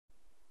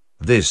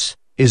This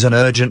is an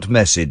urgent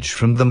message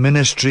from the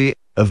Ministry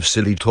of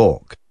Silly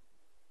Talk.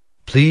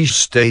 Please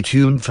stay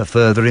tuned for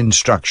further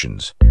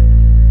instructions.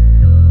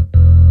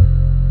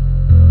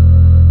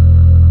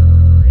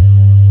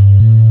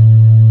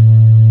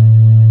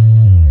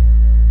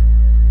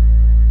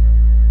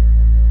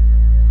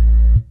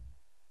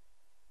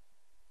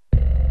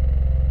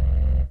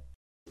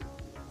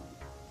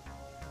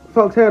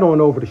 Folks, head on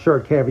over to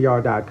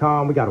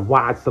shirtcaviar.com. We got a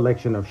wide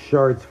selection of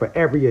shirts for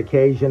every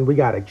occasion. We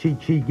got a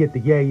cheat sheet, get the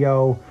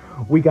yayo.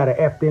 We got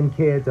a F them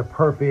kids, a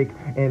perfect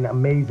and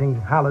amazing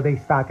holiday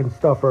stocking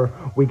stuffer.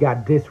 We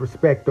got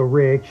disrespect the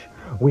rich.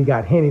 We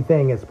got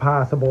anything is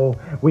possible.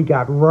 We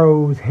got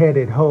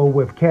rose-headed hoe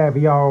with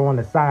caviar on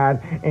the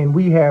side. And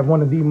we have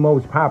one of the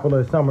most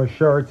popular summer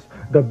shirts,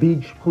 the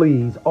Beach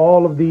Please.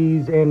 All of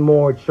these and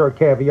more at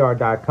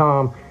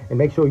shirtcaviar.com. And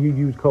make sure you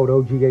use code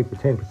OGA for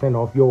 10%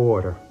 off your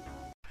order.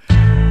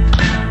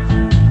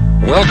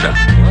 Welcome.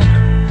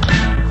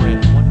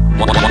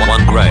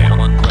 One Gram.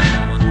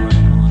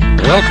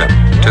 Welcome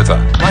to the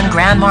One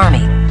Gram Army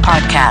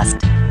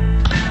podcast.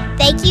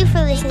 Thank you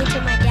for listening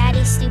to my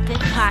daddy's stupid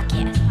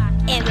podcast.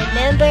 And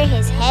remember,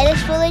 his head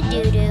is full of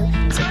doo-doo,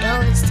 so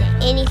don't listen to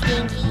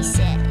anything he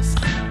says.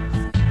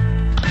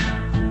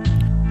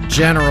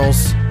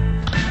 Generals,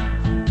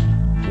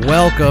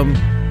 welcome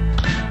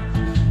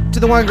to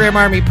the One Gram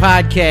Army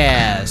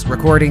podcast,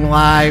 recording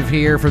live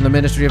here from the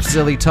Ministry of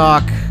Silly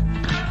Talk.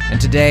 And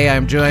today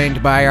I'm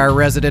joined by our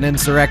resident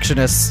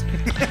insurrectionist.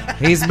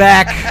 He's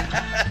back.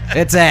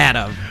 It's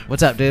Adam.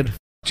 What's up, dude?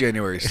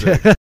 January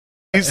 6th.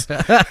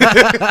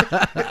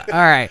 All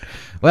right.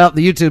 Well,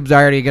 the YouTube's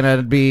already going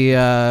to be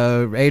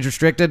age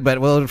restricted, but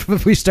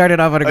we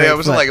started off on a great yeah, it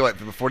was foot. like what,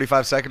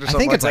 45 seconds or something.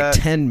 I think it's like like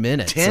that? 10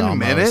 minutes. 10 almost.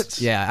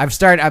 minutes? Yeah,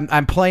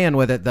 I'm playing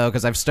with it though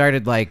because I've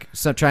started trying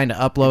to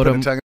upload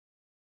them.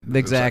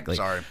 Exactly.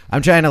 Sorry.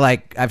 I've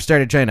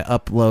started trying to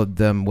upload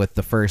them with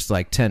the first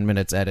 10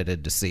 minutes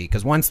edited to see,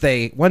 because once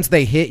they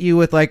hit you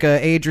with a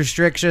age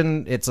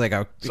restriction, it's like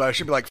a. So I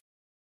should be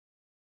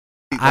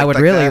I would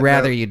like really that?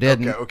 rather No? you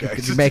didn't. Okay.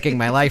 It's making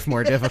my life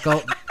more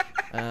difficult,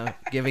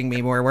 giving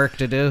me more work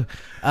to do.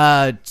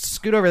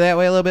 Scoot over that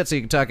way a little bit so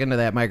you can talk into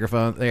that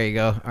microphone. There you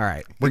go. All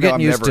right, we're getting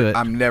used to it.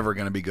 I'm never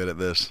going to be good at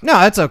this. No,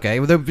 that's okay.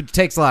 It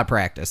takes a lot of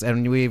practice.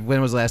 And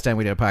when was the last time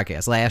we did a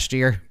podcast? Last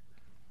year.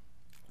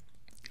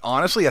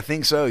 Honestly, I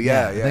think so.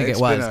 Yeah. I think it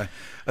was.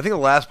 I think the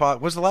last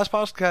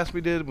podcast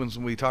we did when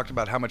we talked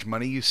about how much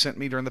money you sent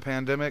me during the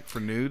pandemic for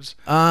nudes.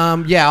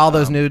 Yeah, all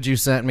those nudes you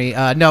sent me.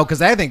 No,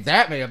 because I think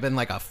that may have been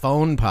like a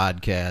phone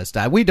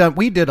podcast. We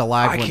did a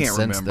live one since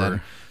remember.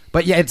 then.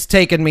 But yeah, it's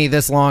taken me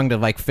this long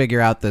to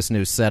figure out this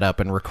new setup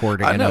and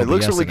recording. I know, and it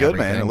looks OBS really and good,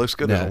 man. everything. It looks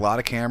good. Yeah. There's a lot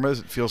of cameras.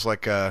 It feels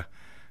like Yeah.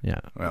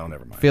 well,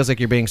 never mind. Feels like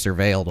you're being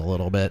surveilled a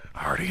little bit.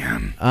 I already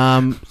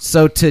am.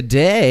 So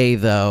today,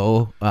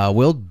 though,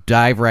 we'll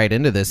dive right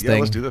into this thing. Yeah,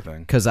 let's do the thing.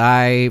 Because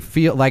I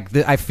feel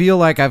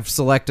like I've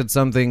selected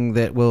something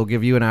that will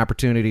give you an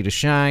opportunity to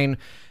shine,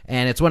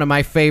 and it's one of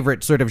my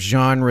favorite sort of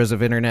genres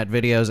of internet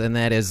videos, and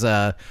that is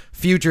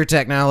future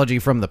technology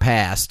from the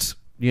past.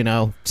 You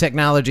know,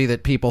 technology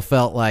that people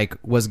felt like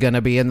was going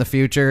to be in the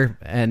future,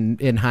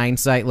 and in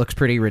hindsight looks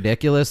pretty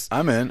ridiculous.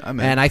 I'm in.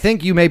 And I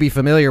think you may be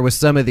familiar with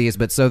some of these,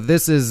 but so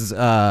this is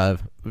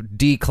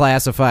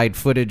declassified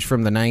footage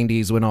from the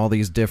 90s when all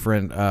these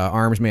different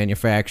arms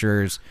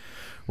manufacturers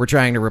were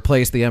trying to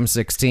replace the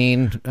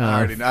M16.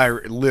 I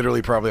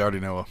literally probably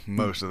already know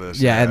most of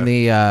this. Yeah, and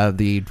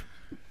the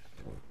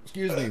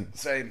excuse me.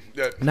 Same.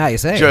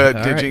 nice. Hey, Did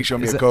all right. Jinx show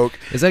me Is a that- Coke?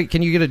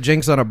 Can you get a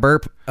jinx on a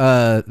burp?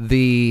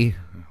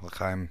 Look,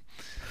 I'm.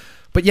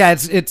 But yeah,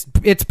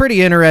 it's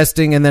pretty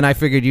interesting, and then I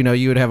figured you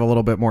would have a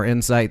little bit more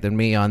insight than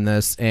me on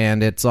this,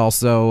 and it's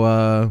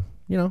also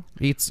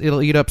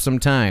it'll eat up some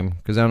time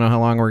because I don't know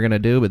how long we're gonna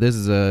do, but this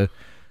is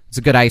it's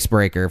a good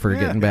icebreaker for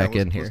getting back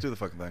in here. Let's do the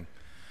fucking thing.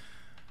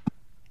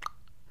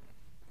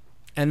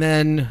 And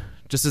then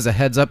just as a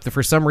heads up,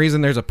 for some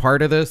reason there's a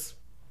part of this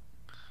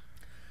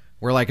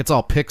where it's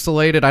all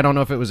pixelated. I don't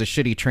know if it was a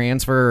shitty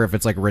transfer or if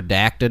it's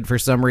redacted for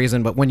some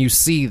reason, but when you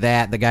see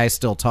that, the guy's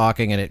still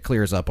talking and it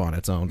clears up on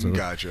its own. So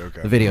Gotcha.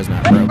 Okay. the video's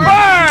not broken.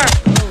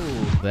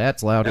 Oh,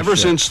 that's loud as Ever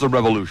shit. since the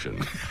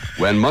Revolution,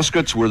 when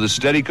muskets were the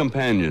steady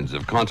companions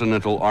of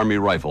Continental Army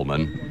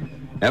riflemen,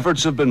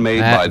 efforts have been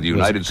made That by the was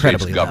United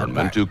States incredibly loud.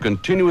 government to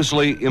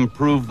continuously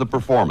improve the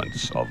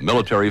performance of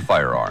military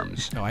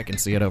firearms. Oh, I can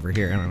see it over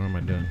here. I don't know what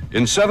I'm doing.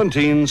 In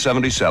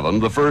 1777,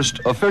 the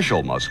first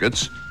official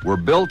muskets were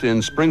built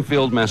in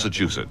Springfield,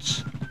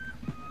 Massachusetts.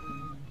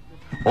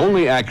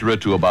 Only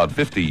accurate to about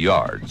 50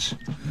 yards,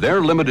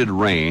 their limited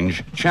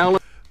range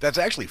challenged. That's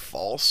actually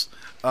false.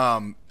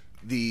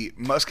 The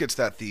muskets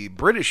that the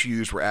British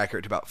used were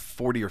accurate to about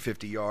 40 or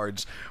 50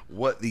 yards.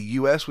 What the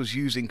U.S. was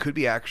using could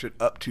be accurate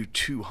up to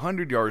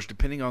 200 yards,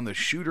 depending on the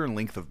shooter and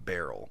length of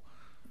barrel.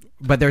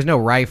 But there's no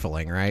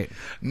rifling, right?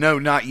 No,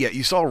 not yet.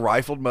 You saw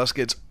rifled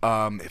muskets,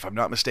 if I'm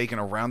not mistaken,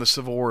 around the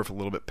Civil War, if a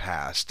little bit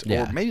past,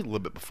 Yeah. or maybe a little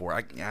bit before.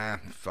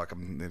 Fuck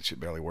them. That shit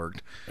barely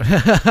worked.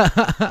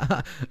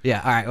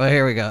 Yeah. All right. Well,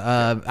 here we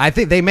go. I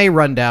think they may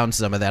run down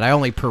some of that. I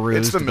only perused.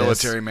 It's the this.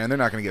 military, man. They're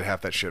not going to get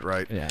half that shit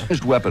right. Yeah.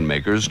 Used weapon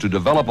makers to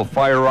develop a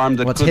firearm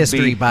that What's could history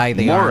be by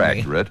the more Army?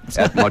 accurate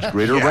at much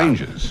greater Yeah.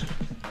 ranges.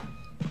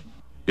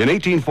 In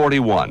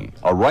 1841,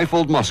 a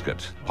rifled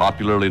musket,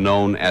 popularly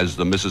known as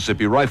the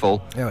Mississippi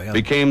rifle, There we go.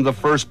 became the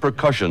first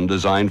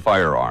percussion-designed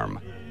firearm.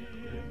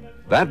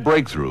 That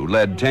breakthrough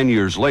led 10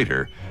 years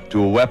later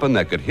to a weapon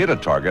that could hit a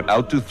target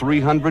out to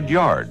 300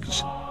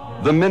 yards,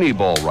 the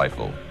mini-ball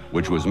rifle,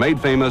 which was made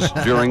famous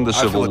during the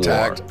I Civil feel War.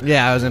 attacked.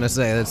 Yeah, I was gonna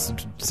say this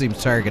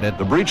seems targeted.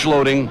 The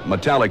breech-loading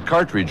metallic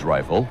cartridge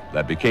rifle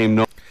that became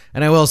known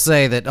And I will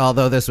say that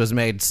although this was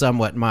made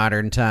somewhat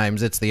modern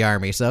times, it's the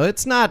Army, so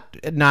it's not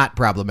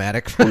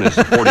problematic. as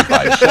the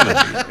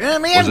 4570 Yeah,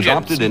 the was engines.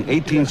 adopted in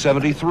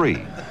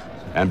 1873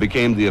 and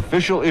became the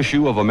official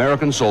issue of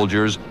American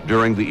soldiers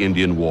during the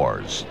Indian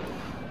Wars.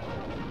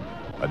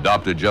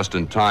 Adopted just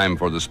in time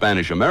for the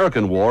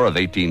Spanish-American War of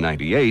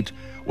 1898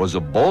 was a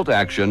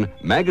bolt-action,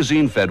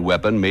 magazine-fed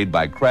weapon made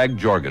by Krag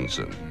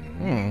Jorgensen.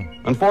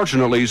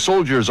 Unfortunately,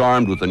 soldiers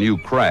armed with the new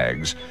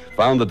Krags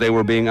found that they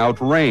were being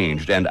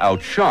outranged and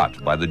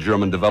outshot by the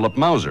German-developed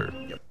Mauser.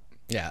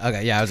 Yeah,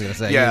 okay, yeah, I was gonna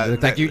say. Yeah, you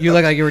look like you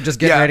look like you were just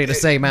getting ready to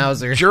say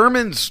Mauser.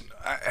 Germans,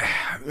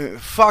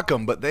 fuck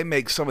them, but they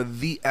make some of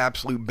the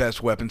absolute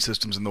best weapon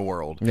systems in the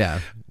world. Yeah.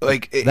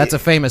 Like That's a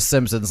famous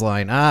Simpsons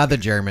line. The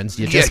Germans.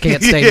 You just Yeah.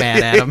 can't stay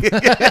mad at them.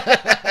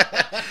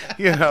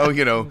 you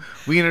know,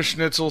 Wiener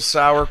Schnitzel,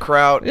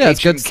 sauerkraut, Yeah,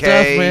 it's good H&K,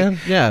 stuff, man.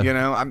 Yeah. You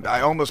know,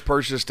 I almost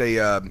purchased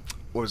a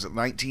what was it,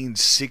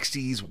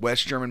 1960s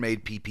West German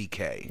made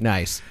PPK.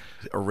 Nice.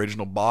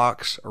 Original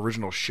box,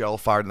 original shell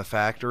fired in the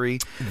factory,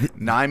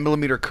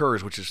 9mm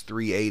Kurz, which is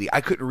 380.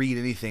 I couldn't read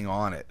anything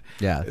on it.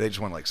 Yeah. They just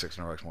wanted like $600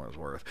 more than it was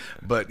worth.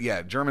 But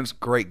yeah, Germans,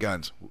 great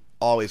guns,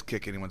 always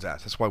kick anyone's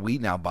ass. That's why we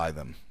now buy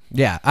them.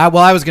 Yeah. Well,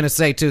 I was gonna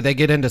say too. They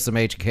get into some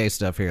H&K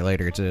stuff here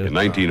later too. In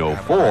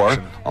 1904,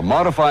 a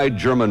modified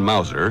German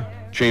Mauser,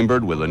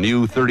 chambered with a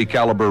new 30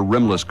 caliber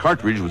rimless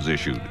cartridge, was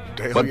issued,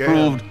 Hell but yeah.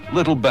 proved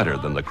little better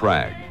than the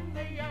Krag.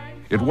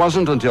 It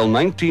wasn't until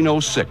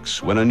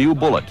 1906 when a new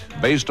bullet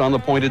based on the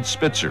pointed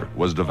Spitzer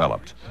was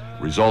developed,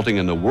 resulting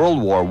in the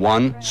World War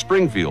I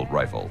Springfield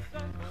rifle.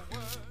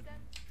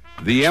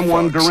 The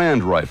M1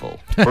 Garand rifle,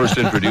 first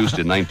introduced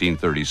in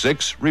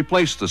 1936,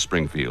 replaced the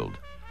Springfield.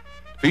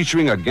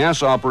 Featuring a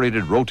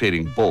gas-operated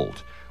rotating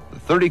bolt, the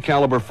 30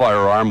 caliber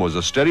firearm was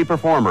a steady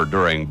performer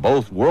during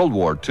both World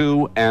War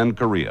II and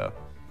Korea.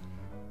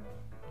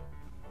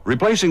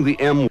 Replacing the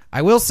M1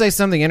 I will say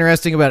something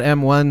interesting about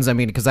M1s. I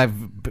mean, because I've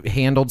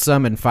handled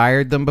some and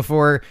fired them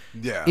before.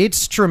 Yeah.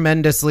 It's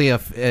tremendously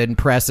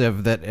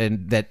impressive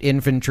that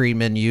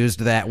infantrymen used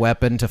that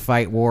weapon to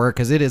fight war,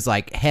 because it is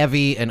like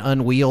heavy and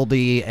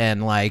unwieldy,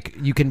 and like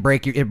you can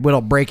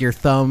it'll break your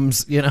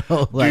thumbs. You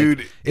know, like,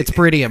 Dude, it's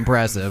pretty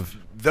impressive.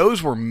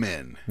 Those were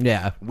men.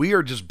 Yeah. We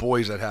are just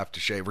boys that have to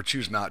shave or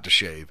choose not to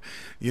shave.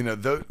 You know,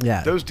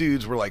 those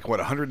dudes were like, what,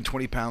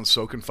 120 pounds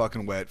soaking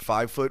fucking wet,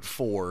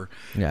 5'4".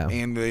 Yeah.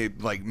 And they,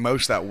 like,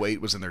 most of that weight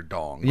was in their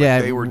dong. Like,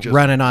 Yeah, they were just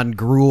running on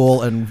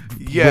gruel and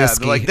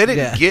whiskey. like they didn't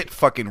Yeah. get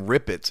fucking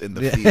rippets in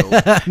the field.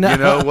 No. You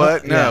know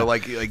what? No, Yeah.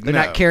 like They're no.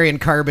 not carrying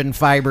carbon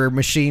fiber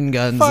machine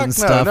guns Fuck and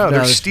stuff. No,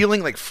 they're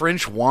stealing like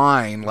French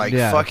wine, like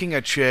Yeah. fucking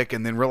a chick,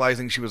 and then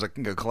realizing she was like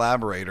a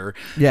collaborator.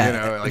 Yeah, you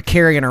know, like.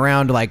 carrying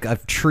around like a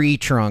tree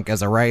trunk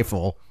as a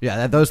rifle.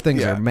 Yeah, those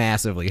things Yeah. are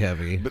massively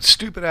heavy. But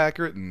stupid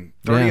accurate, and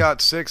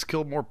 30-06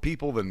 killed more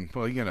people than,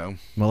 well, you know,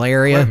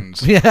 Malaria.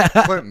 Clintons. Yeah.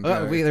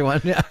 Clintons, Either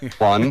one. Yeah. in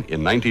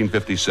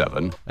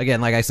 1957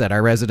 Again, like I said,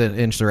 our resident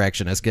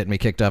insurrectionist getting me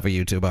kicked off of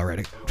YouTube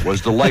already.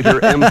 was the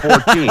lighter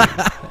M14,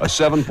 a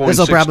 7.62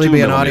 This'll probably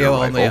be an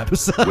audio-only rifle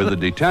episode. with a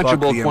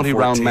detachable Fuck the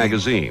 20-round M14.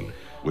 magazine,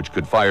 which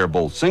could fire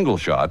both single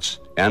shots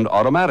and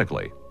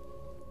automatically.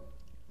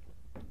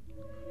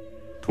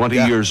 20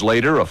 years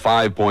later, a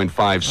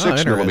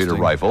 5.56 millimeter interesting.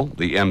 rifle,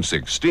 the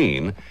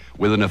M16,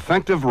 with an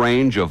effective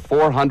range of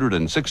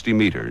 460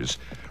 meters,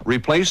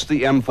 replaced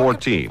the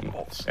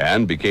M14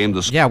 and became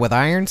the Yeah, with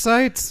iron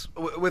sights.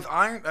 With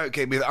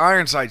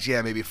iron sights,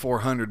 yeah, maybe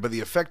 400, but the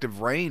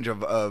effective range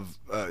of if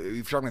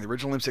you're talking about the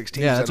original M16,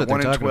 Yeah, that's a what they're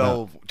 1 in talking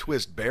 12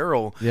 twist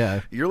barrel.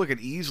 Yeah. You're looking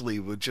easily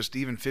with just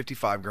even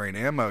 55 grain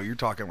ammo. You're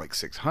talking like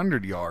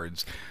 600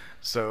 yards.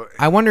 So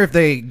I wonder if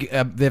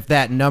if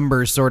that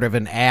number's sort of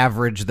an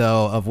average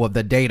though of what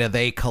the data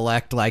they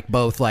collect, like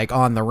both like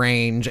on the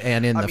range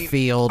and in the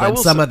field, I and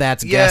will some say- of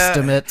that's yeah,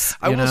 guesstimates.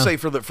 I you will know? say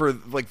for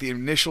like the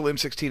initial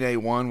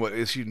M16A1, what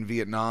issued in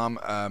Vietnam,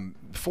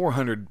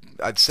 400.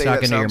 I'd say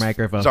Talking that to your sounds-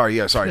 microphone. Sorry,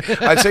 I'd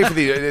say for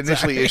the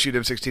initially issued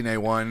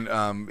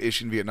M16A1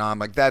 issued in Vietnam,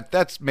 like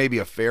that's maybe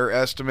a fair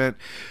estimate.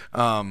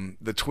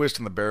 The twist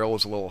in the barrel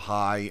is a little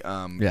high.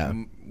 Yeah.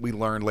 We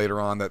learned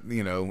later on that,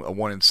 you know, a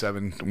 1 in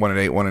 7, 1 in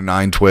 8, 1 in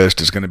 9 twist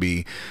is going to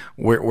be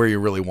where you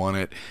really want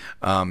it.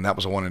 That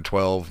was a 1 in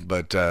 12,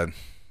 but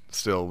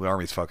still, the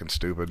Army's fucking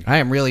stupid. I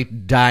am really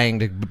dying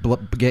to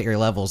get your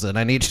levels in.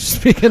 I need you to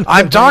speak in.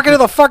 I'm talking to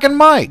the fucking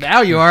mic.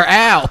 Now you are.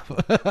 Ow.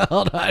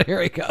 Hold on. Here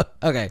we go.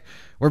 Okay.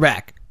 We're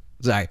back.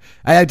 Sorry.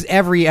 I had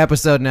every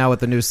episode now with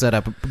the new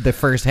setup. The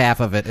first half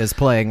of it is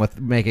playing with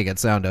making it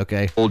sound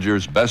okay.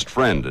 Soldier's best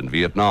friend in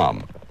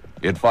Vietnam.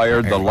 It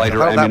fired the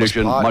lighter I thought that was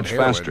ammunition pot much and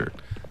heroin. faster.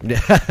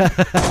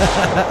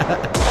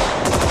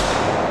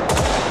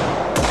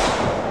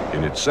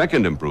 In its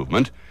second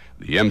improvement,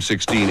 the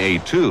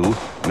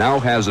M16A2 now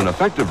has an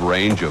effective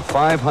range of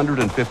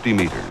 550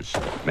 meters,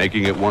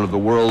 making it one of the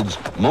world's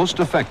most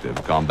effective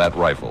combat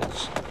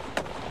rifles.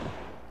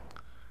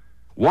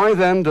 Why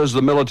then does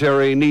the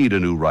military need a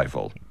new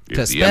rifle? To If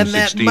the spend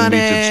that M16 money.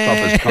 meets its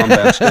toughest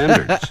combat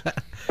standards.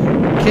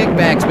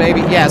 Kickbacks, baby.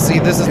 Yeah, see,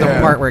 this is the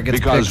part where it gets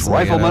Because pixely,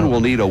 riflemen you know? will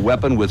need a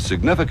weapon with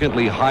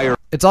significantly higher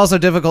It's also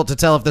difficult to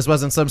tell if this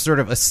wasn't some sort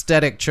of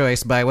aesthetic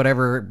choice by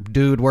whatever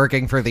dude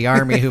working for the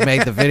Army who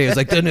made the videos.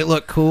 Like, doesn't it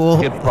look cool?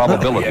 hit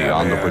probability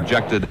on the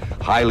projected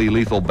highly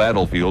lethal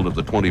battlefield of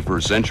the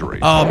 21st century.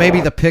 Oh, maybe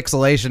the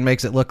pixelation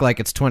makes it look like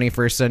it's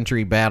 21st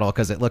century battle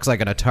because it looks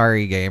like an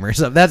Atari game or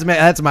something.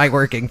 That's my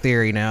working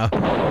theory now.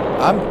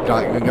 I'm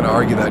not even going to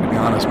argue that, to be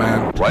honest,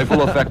 man.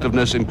 Rifle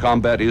effectiveness in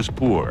combat is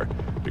poor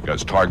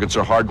because targets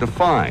are hard to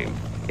find,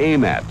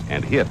 aim at,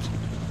 and hit,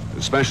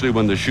 especially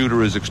when the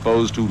shooter is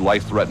exposed to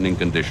life-threatening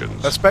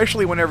conditions.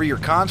 Especially whenever your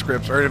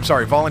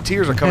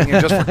volunteers are coming in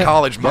just for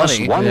college Thus,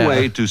 money. one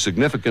way to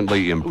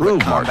significantly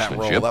improve combat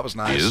marksmanship roll, that was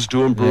nice. is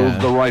to improve Yeah.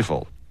 the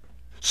rifle.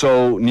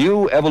 So,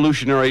 new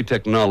evolutionary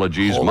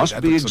technologies Holy, must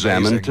that be looks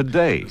examined amazing.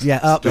 today Yeah,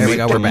 to there we meet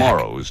go, we're back.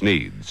 tomorrow's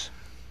needs.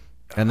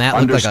 And that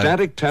Under looked like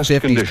static a test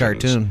 50s conditions,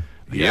 cartoon.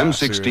 the Yeah, M16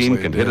 seriously,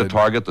 can it hit a did.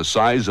 target the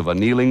size of a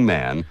kneeling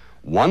man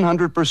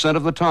 100%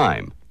 of the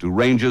time to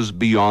ranges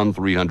beyond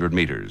 300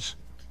 meters.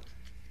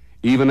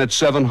 Even at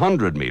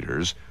 700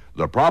 meters,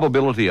 the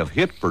probability of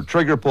hit per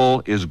trigger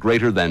pull is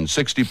greater than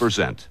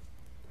 60%.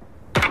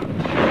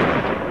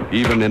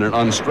 Even in an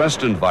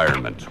unstressed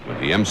environment, when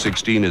the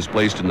M16 is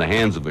placed in the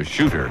hands of a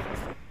shooter,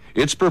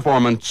 its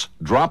performance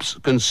drops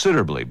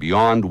considerably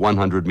beyond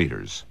 100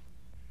 meters.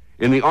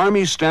 In the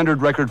Army's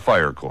standard record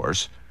fire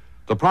course,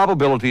 the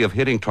probability of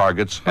hitting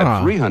targets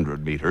at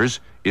 300 meters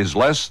is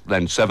less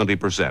than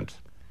 70%.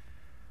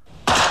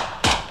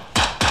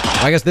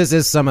 I guess this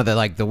is some of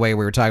the way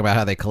we were talking about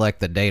how they collect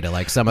the data.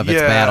 Like some of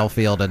it's Yeah.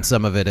 battlefield and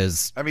some of it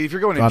is. I mean, if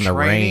you're going in on the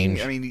training,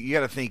 range. I mean, you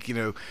got to think,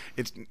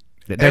 it's...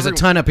 There's a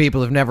ton of people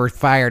who've never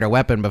fired a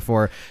weapon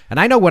before. And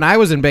I know when I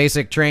was in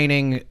basic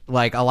training,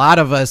 like a lot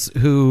of us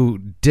who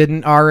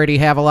didn't already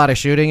have a lot of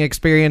shooting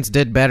experience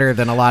did better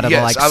than a lot of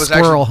Yes, the I was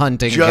squirrel actually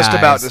hunting just guys.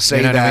 about to say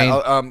You know that.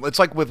 what I mean? It's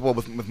like with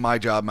my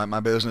job, my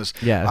business.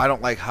 Yeah. I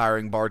don't like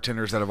hiring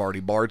bartenders that have already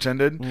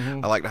bartended.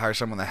 I like to hire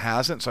someone that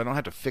hasn't, so I don't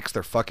have to fix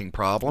their fucking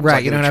problems. Right, I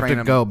you get don't have train to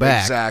them. go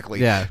back. Exactly.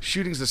 Yeah.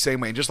 Shooting's the same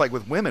way, and just like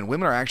with women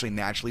are actually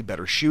naturally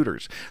better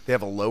shooters. They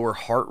have a lower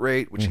heart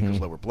rate, which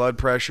equals lower blood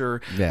pressure,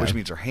 Yeah. which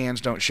means their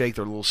hands don't shake.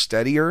 They're a little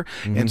steadier,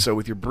 and so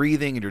with your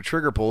breathing and your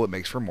trigger pull, it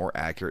makes for a more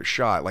accurate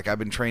shot. Like I've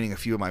been training a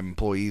few of my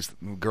employees,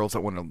 girls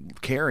that want to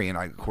carry, and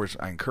I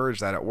encourage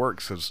that at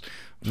work because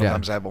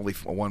sometimes I have only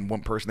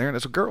one person there, and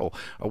it's a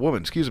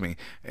woman, excuse me.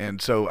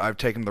 And so I've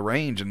taken them to the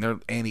range, and they're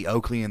Annie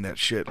Oakley and that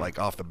shit like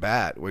off the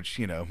bat, which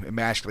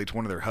emasculates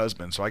one of their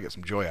husbands. So I get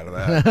some joy out of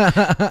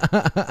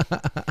that.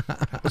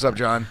 What's up,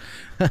 John?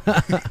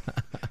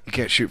 You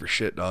can't shoot for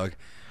shit, dog.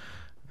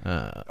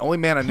 Only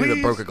man I knew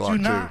that broke a Glock do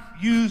too. not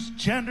use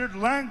gendered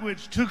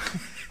language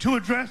to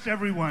address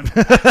everyone.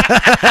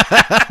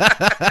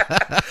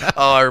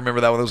 Oh, I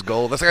remember that one. That was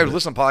gold. That's like I was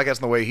listening to podcasts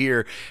on the way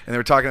here, and they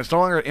were talking. It's no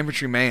longer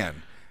infantry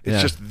man. It's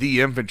Yeah. just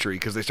the infantry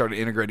because they started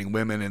integrating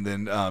women and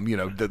then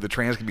the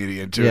trans community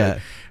into Yeah.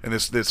 it. And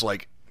this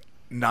like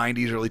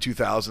 90s, early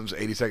 2000s,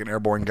 82nd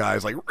Airborne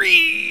guys like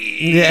Ree!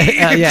 Yeah,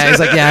 he's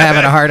like,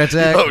 having a heart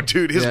attack. Oh,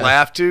 dude, his Yeah.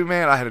 laugh too,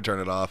 man. I had to turn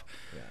it off.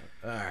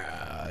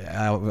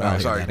 I'll Oh, hear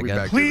sorry, that we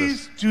again. back to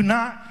this. Please do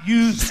not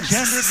use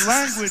gendered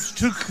language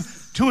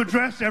to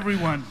address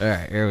everyone. All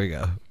right, here we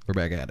go. We're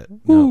back at it.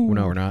 No,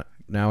 we're not.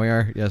 Now we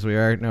are. Yes, we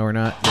are. No, we're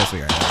not. Yes,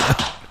 we are.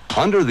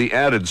 Under the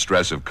added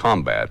stress of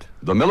combat,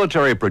 the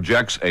military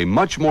projects a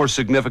much more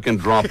significant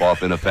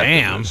drop-off in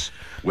effectiveness,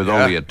 with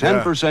only a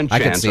 10% I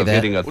can chance see of that.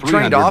 hitting a Well,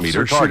 trained 300-meter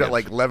officers shoot target. at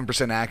like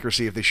 11%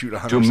 accuracy if they shoot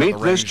 100% To of the meet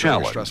range this during a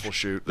challenge, stressful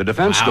shoot. the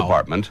Defense Wow.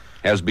 Department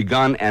has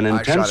begun an shot at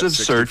intensive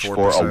search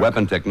for a 64%.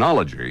 weapon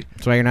technology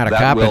That's why you're not a that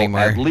cop will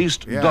anymore. at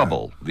least Yeah.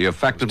 double the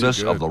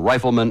effectiveness of good. the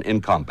rifleman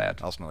in combat.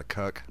 I was not a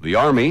cuck. The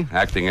Army,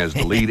 acting as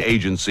the lead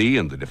agency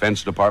in the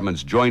Defense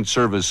Department's Joint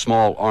Service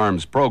Small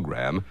Arms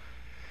Program,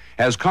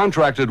 has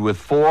contracted with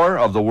 4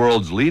 of the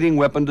world's leading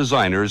weapon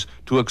designers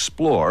to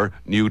explore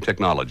new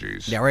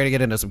technologies. Yeah, we're going to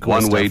get into some cool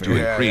One stuff way to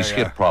here. increase yeah.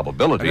 hit I know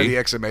probability the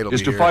XM8 will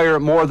is be to here. fire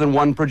more than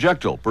one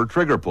projectile per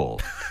trigger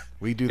pull.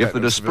 We do that If the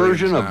to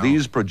dispersion civilians of now.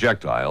 these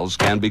projectiles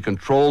can be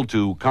controlled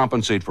to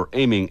compensate for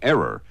aiming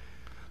error,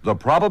 the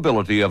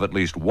probability of at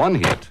least one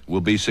hit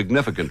will be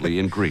significantly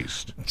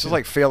increased. It's just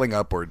like failing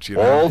upwards,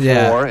 All 4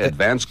 Yeah.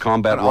 advanced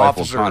combat An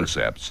rifle officer-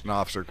 concepts an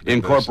officer could do this.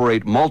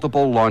 incorporate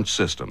multiple launch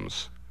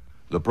systems.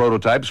 The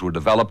prototypes were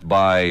developed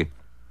by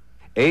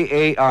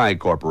AAI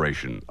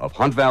Corporation of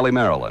Hunt Valley,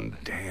 Maryland.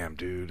 Damn,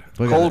 dude.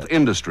 Colt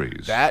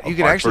Industries That you of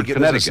can actually Hartford, get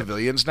those as Connecticut.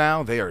 civilians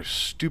now. They are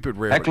stupid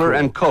rare. Heckler but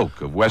and cool.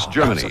 Koch of West That's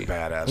Germany. a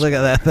badass. Look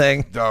at that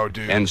thing. Oh,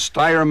 dude. And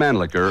Steyr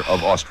Mannlicher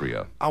of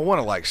Austria. I want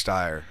to like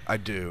Steyr. I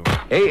do.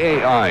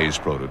 AAI's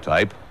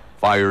prototype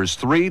fires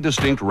 3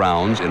 distinct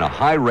rounds in a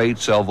high-rate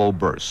salvo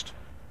burst.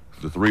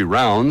 The 3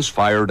 rounds,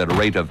 fired at a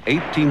rate of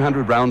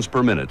 1,800 rounds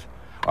per minute,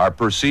 are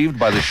perceived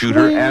by the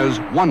shooter as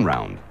 1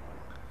 round.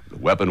 The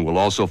weapon will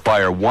also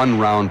fire 1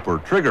 round per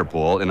trigger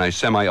pull in a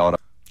semi-auto.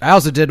 I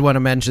also did want to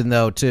mention,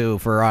 though, too,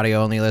 for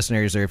audio-only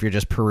listeners, or if you're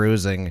just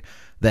perusing,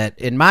 that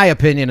in my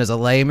opinion, as a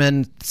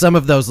layman, some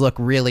of those look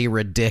really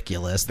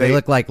ridiculous. They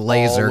look like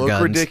laser all look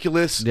guns.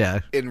 ridiculous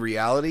Yeah. in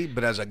reality,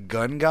 but as a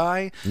gun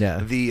guy,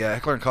 Yeah. the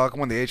Heckler and Koch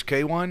one, the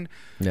HK one,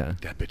 Yeah.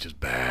 that bitch is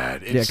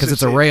bad. Yeah, because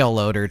it's a rail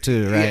loader,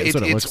 too, right? Yeah, That's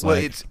what it looks well,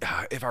 like. it's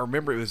if I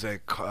remember, it was a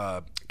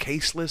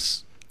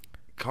caseless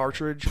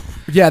cartridge.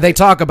 Yeah, they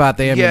talk about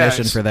the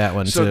ammunition Yes. for that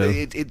one, so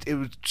too. it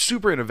was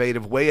super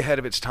innovative, way ahead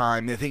of its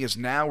time. The thing is,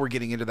 now we're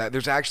getting into that.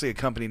 There's actually a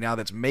company now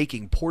that's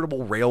making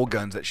portable rail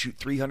guns that shoot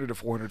 300 to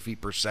 400 feet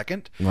per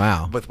second.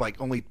 Wow. With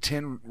like only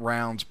 10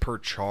 rounds per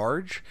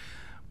charge.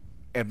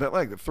 And but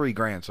like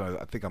 $3,000, so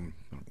I think I'm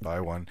gonna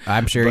buy one.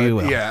 I'm sure you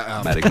will. Yeah.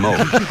 automatic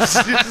mode.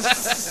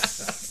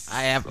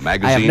 I have The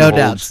magazine no holds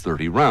doubts.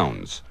 30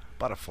 rounds.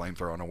 Bought a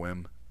flamethrower on a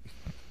whim.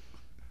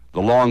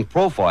 The long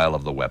profile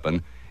of the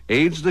weapon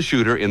aids the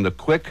shooter in the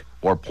quick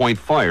or point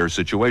fire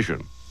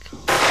situation.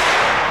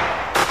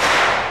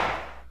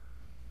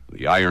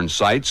 The iron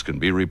sights can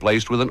be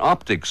replaced with an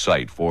optic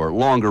sight for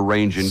longer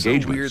range So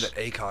weird engagements. that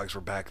ACOGs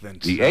were back then.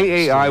 The too.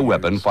 AAI So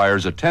weapon weird.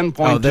 fires a Oh,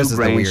 10.2 this is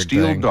the grain weird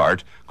steel thing.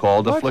 dart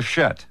called a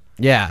flechette.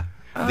 Yeah.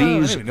 I These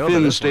didn't even know about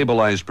thin this one.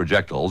 stabilized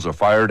projectiles are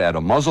fired at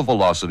a muzzle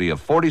velocity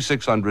of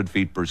 4,600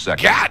 feet per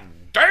second. God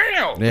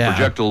damn! Yeah.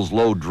 Projectiles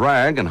low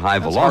drag and high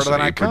That's harder than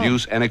velocity I come.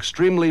 produce an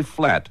extremely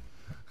flat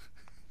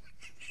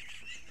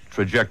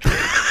trajectory.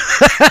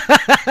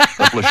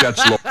 The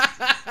flechette's low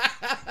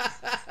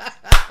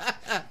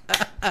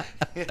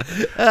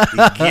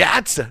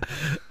Gotcha.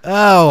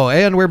 Oh,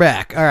 and we're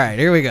back. All right,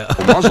 here we go.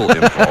 muzzle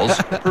impulse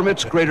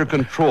permits greater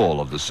control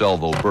of the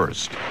salvo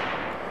burst.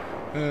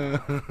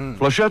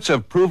 Flechettes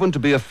have proven to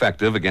be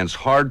effective against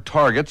hard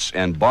targets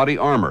and body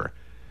armor,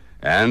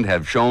 and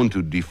have shown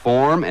to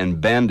deform and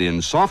bend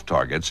in soft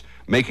targets,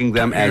 making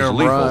them as Yeah,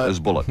 lethal right. as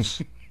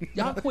bullets.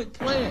 Y'all quit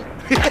playing.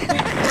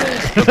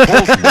 The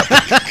Colt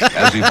weapon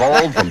has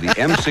evolved from the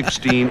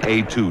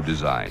M16A2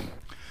 design.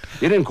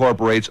 It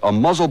incorporates a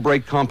muzzle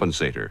brake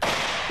compensator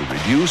to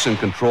reduce and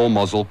control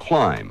muzzle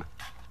climb,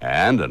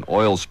 and an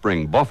oil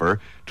spring buffer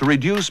to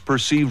reduce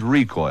perceived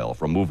recoil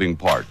from moving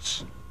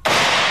parts.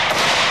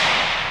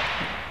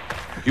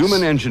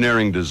 Human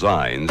engineering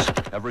designs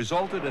have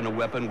resulted in a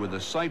weapon with a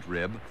sight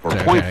rib for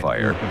point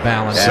fire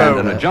Balance. and So,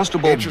 an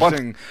adjustable interesting.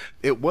 button.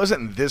 It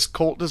wasn't this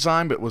Colt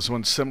design, but it was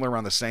one similar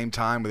around the same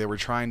time where they were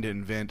trying to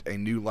invent a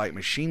new light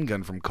machine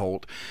gun from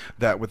Colt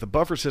that with the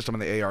buffer system in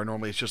the AR,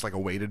 normally it's just like a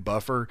weighted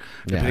buffer.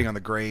 Depending on the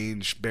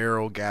range,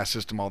 barrel, gas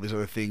system, all these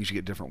other things, you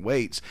get different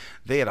weights.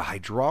 They had a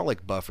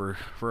hydraulic buffer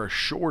for a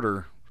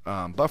shorter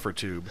buffer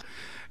tube.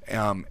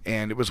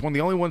 And it was one of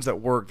the only ones that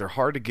worked. They're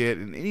hard to get,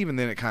 and even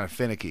then, it kind of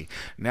finicky.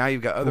 Now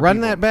you've got other Run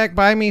people- that back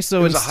by me. So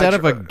It was a instead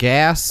of a hydro-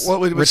 gas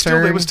well, it was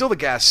return, still the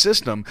gas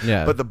system.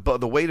 Yeah. But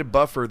the weighted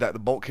buffer that the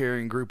bolt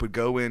carrying group would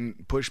go in,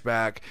 push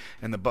back,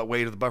 and the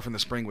weight of the buffer in the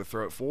spring would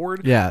throw it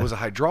forward. Yeah. Was a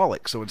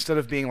hydraulic. So instead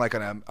of being like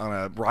on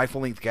a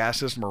rifle length gas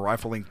system or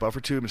rifle length buffer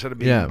tube, instead of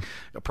being Yeah.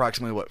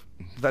 approximately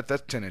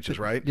that's 10 inches,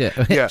 right? Yeah.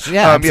 Yeah.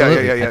 Yeah,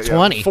 absolutely. Yeah.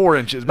 20. 4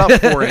 inches, about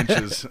 4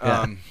 inches.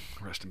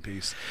 Rest in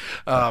peace.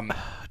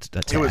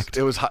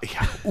 It was high,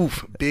 yeah,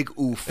 oof, big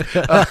oof.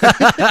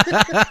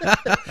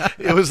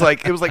 It was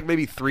like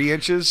maybe 3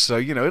 inches, so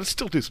it'll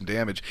still do some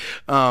damage.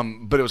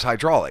 But it was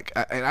hydraulic,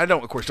 and I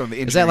don't, of course, know the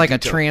engineering. Is that like a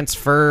detail.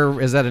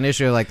 transfer? Is that an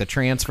issue? Like the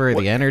transfer of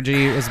the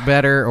energy is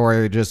better,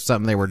 or just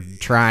something they were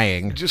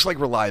trying? Just like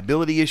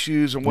reliability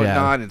issues and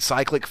whatnot, and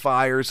cyclic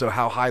fire, so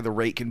how high the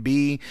rate can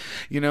be,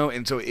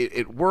 and so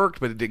it worked,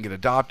 but it didn't get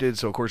adopted.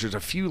 So of course, there's a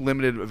few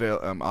limited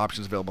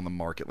options available on the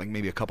market, like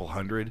maybe a couple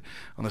hundred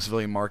on the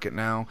civilian market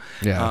now.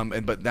 Yeah.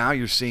 But now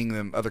you're seeing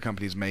them, other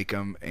companies make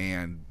them,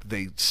 and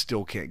they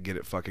still can't get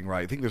it fucking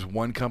right. I think there's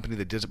one company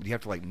that does it, but you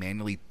have to like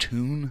manually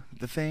tune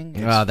the thing.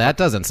 Oh, that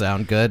doesn't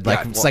sound good. Like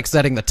Yeah, it's well- like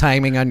setting the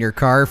timing on your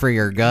car for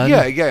your gun.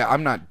 Yeah,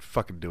 I'm not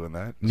fucking doing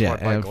that.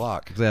 That's why I buy a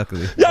Glock.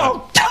 Exactly.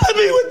 Y'all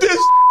killing me with this.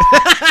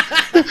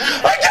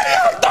 I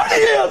got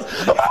here 30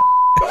 years of my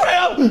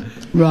career.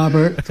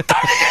 Robert. 30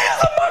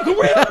 years of my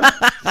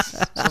career.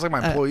 Sounds like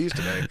my employees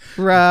today.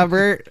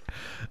 Robert.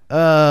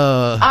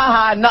 Oh.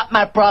 Not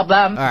my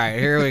problem. All right,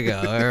 here we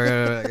go.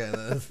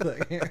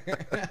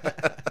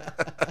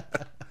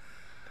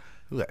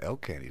 Who the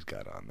elk candy's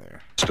got on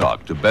there?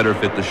 Stock to better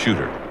fit the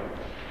shooter.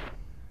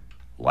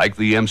 Like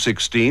the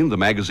M16, the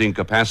magazine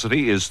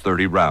capacity is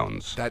 30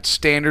 rounds. That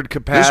standard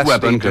capacity. This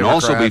weapon can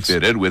also be Democrats.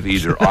 fitted with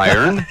either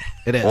iron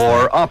It is.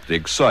 or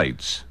optic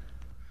sights.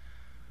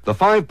 The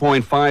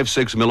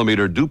 5.56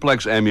 millimeter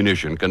duplex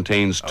ammunition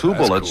contains two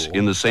that's bullets cool.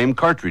 in the same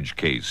cartridge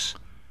case.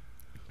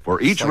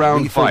 For each like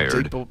round lethal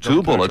fired, double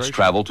two bullets penetration.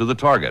 travel to the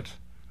target.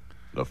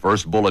 The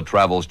first bullet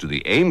travels to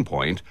the aim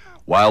point,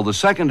 while the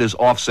second is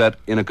offset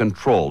in a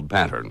controlled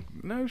pattern.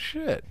 No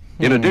shit.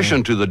 In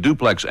addition to the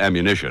duplex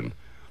ammunition,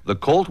 the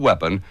Colt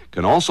weapon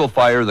can also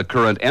fire the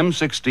current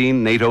M16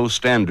 NATO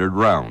standard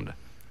round.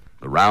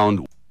 The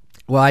round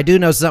Well, I do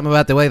know something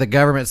about the way the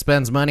government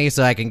spends money,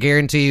 so I can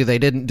guarantee you they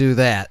didn't do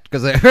that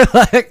because they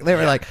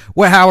were like,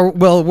 well, how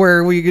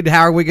are we going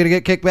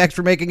to get kickbacks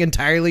for making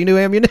entirely new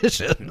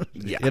ammunition?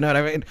 Yeah. You know what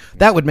I mean?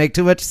 That would make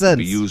too much sense.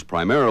 be used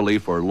primarily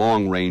for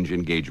long-range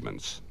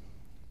engagements.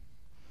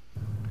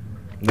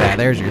 Yeah,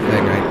 there's your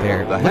thing right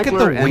there. The Look at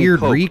Heckler the weird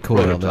Koch recoil,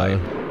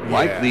 prototype, though.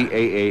 like the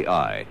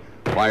AAI,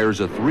 fires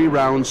a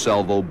 3-round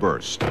salvo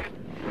burst.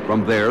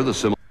 From there,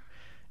 the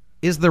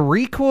Is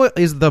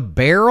the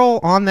barrel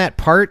on that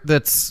part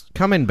that's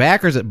coming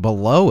back, or is it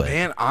below it?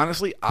 Man,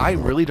 honestly, I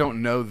really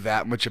don't know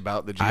that much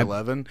about the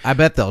G11. I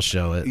bet they'll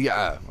show it.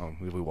 Yeah, well,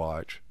 we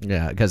watch.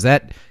 Yeah, because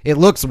it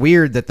looks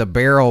weird that the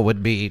barrel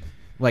would be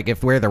like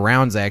if where the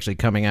round's actually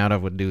coming out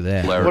of would do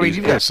that. Well, I mean,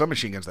 you've got some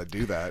machine guns that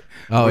do that.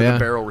 Oh, where yeah? the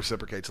barrel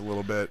reciprocates a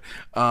little bit.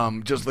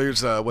 Just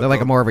there's what They're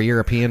like the- a more of a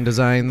European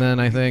design, then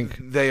I think.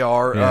 They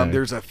are. Yeah.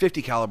 There's a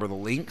 50 caliber, the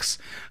Lynx,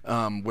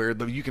 where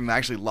you can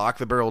actually lock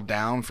the barrel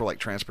down for like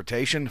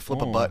transportation.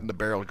 Flip a button, the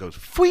barrel goes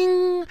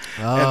fwing,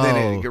 and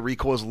then it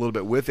recoils a little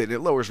bit with it. It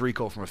lowers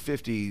recoil from a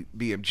 50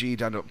 BMG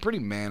down to a pretty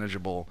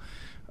manageable.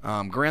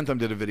 Grantham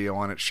did a video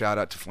on it. Shout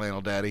out to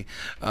Flannel Daddy.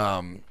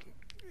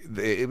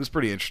 It was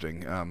pretty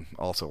interesting.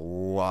 Also, a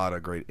lot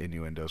of great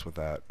innuendos with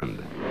that.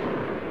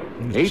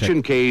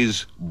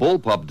 H&K's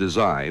bullpup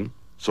design,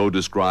 so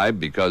described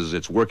because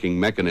its working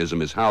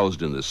mechanism is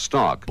housed in the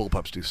stock,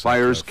 Bullpups do suck,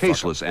 fires though. Fuck 'em.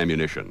 caseless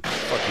ammunition.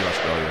 Fuck you,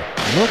 Australia.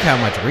 Look how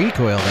much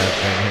recoil that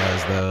thing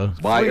has, though.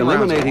 By 3 rounds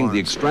eliminating at the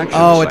once. extraction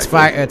Oh, it's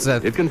cycle, it's a.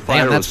 it can damn,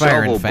 fire a that's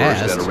firing salvo burst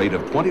fast. at a rate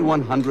of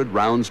 2,100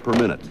 rounds per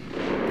minute.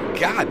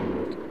 God.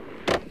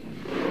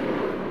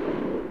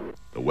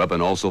 The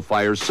weapon also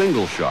fires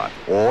single shot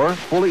or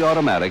fully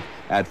automatic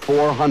at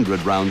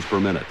 400 rounds per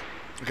minute.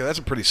 Okay, that's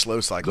a pretty slow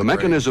cycle. The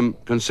mechanism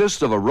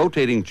consists of a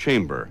rotating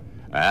chamber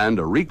and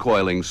a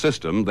recoiling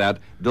system that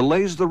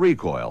delays the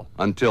recoil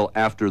until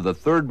after the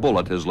third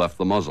bullet has left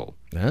the muzzle.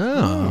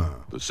 Oh.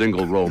 The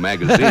single-row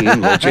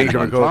magazine located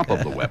on Go. top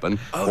of the weapon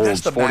Oh, holds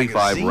that's the 45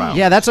 magazine. rounds.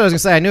 Yeah, that's what I was gonna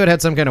say. I knew it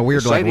had some kind of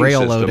weird, The like sighting rail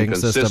system loading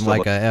consists system, of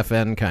like a- a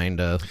FN kind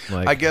of.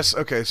 Like, I guess,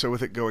 okay, so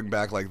with it going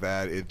back like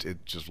that,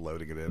 it just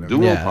loading it in.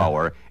 Dual Yeah.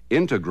 power,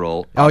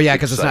 integral. oh yeah,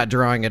 optic because it's sight. not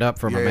drawing it up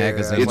from a Yeah,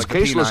 magazine. Its like the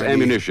caseless P90.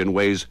 ammunition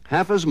weighs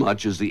half as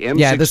much as the M16.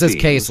 Yeah, this is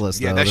caseless.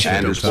 Yeah, though. that This shit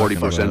and what is we're talking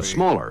 40% about.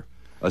 smaller,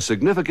 a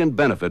significant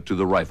benefit to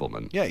the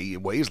rifleman. Yeah,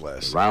 it weighs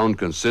less. The round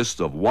consists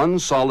of one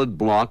solid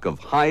block of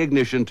high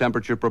ignition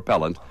temperature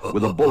propellant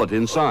with a bullet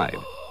inside.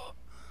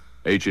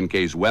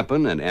 H&K's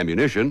weapon and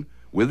ammunition,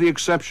 with the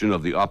exception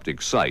of the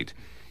optic sight,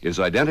 is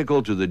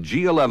identical to the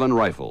G11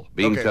 rifle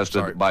being Okay,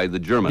 tested sorry. by the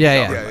German Yeah,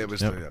 yeah. government. Yeah, it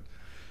was.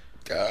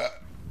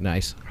 Yep.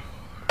 Nice.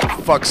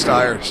 Fuck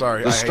Steyr.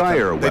 Sorry. The I hate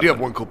Steyr them. They do have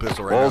weapon, one cool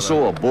pistol right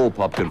also now. a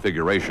bullpup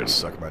configuration,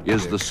 Suck my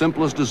is dick. the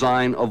simplest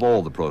design of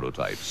all the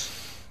prototypes.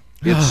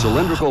 Its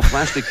cylindrical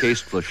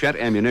plastic-cased flechette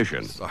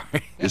ammunition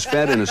is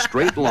fed in a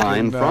straight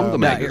line from the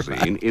No, you're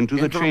magazine into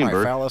the Into my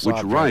chamber, phallus which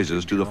object.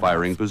 rises to the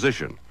firing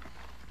position.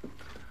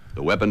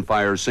 The weapon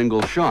fires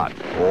single shot,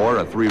 or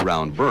a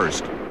 3-round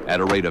burst,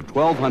 at a rate of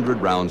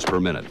 1,200 rounds per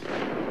minute.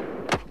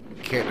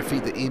 Can't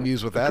defeat the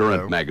emus with that,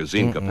 Current though.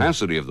 magazine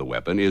capacity of the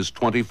weapon is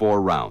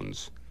 24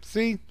 rounds.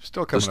 See?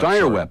 Still The coming up Steyr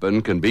short.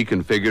 weapon can be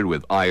configured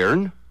with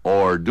iron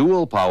or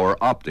dual-power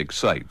optic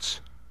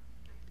sights.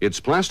 Its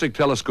plastic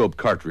telescope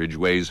cartridge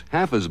weighs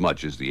half as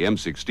much as the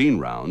M16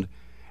 round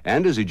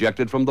and is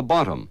ejected from the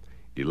bottom,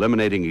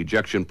 eliminating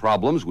ejection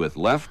problems with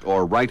left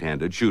or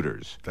right-handed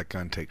shooters. That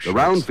gun takes The shits.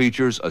 round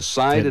features a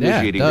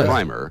side-initiating Yeah, it does.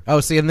 primer. Oh,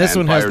 see, and this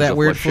one has fires that a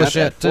weird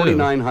flechette at flechette, too.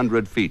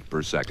 4,900 feet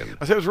per second.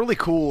 I said it was really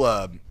cool.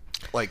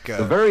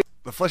 very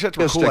The flechettes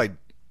were a cool realistic-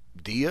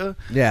 idea.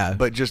 Yeah.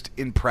 But just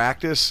in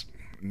practice,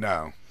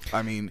 no.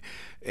 I mean,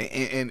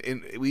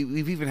 and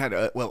we've even had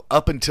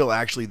up until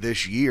actually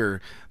this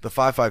year, the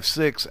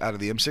 5.56 out of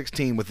the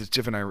M16 with its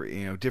different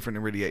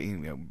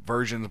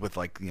versions with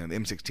like the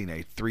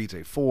M16A3s,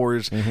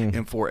 A4s,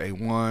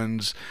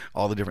 M4A1s,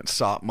 all the different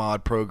SOP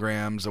mod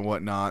programs and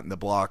whatnot, and the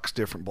blocks,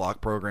 different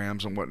block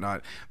programs and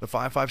whatnot. The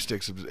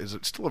 5.56 is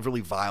still a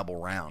really viable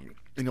round.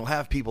 And you'll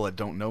have people that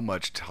don't know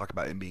much talk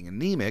about it being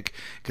anemic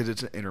because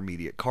it's an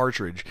intermediate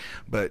cartridge,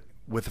 but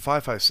with the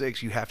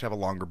 5.56, you have to have a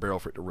longer barrel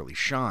for it to really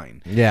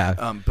shine.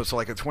 Yeah. But so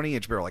like a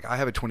 20-inch barrel, like I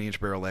have a 20-inch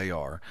barrel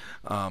AR.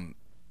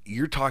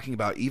 You're talking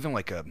about even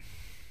like a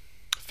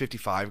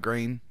 55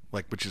 grain,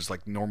 like which is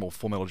like normal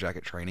Full Metal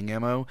Jacket training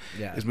ammo,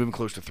 Yeah. is moving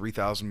close to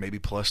 3,000 maybe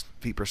plus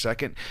feet per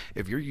second.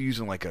 If you're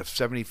using like a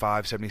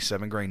 75,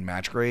 77 grain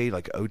match grade,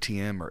 like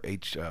OTM or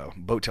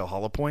Boattail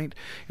Hollow Point,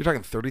 you're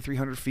talking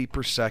 3,300 feet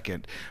per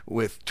second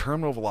with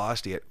terminal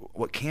velocity at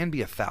what can be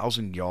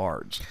 1,000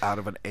 yards out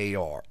of an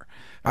AR.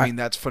 I mean,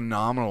 that's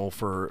phenomenal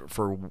for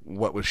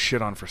what was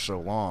shit on for so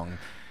long.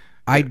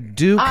 I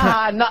do.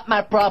 Not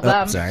my problem.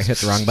 Oh, sorry, I hit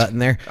the wrong button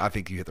there. I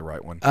think you hit the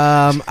right one.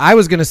 I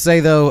was gonna say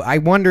though, I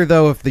wonder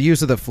though if the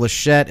use of the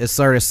flechette is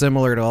sort of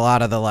similar to a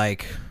lot of the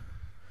like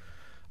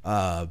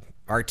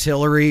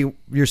artillery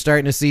you're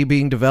starting to see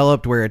being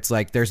developed, where it's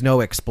like there's no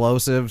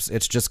explosives,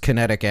 it's just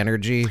kinetic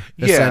energy,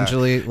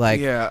 essentially. Like,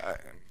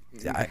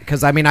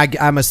 because I mean,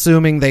 I'm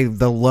assuming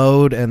the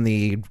load and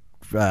the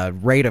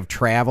rate of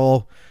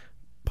travel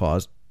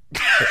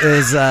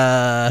is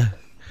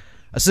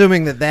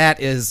assuming that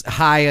is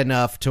high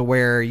enough to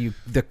where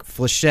the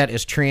flechette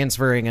is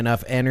transferring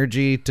enough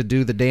energy to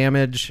do the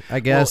damage, I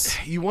guess.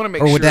 Well, you want to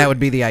make or sure, that would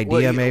be the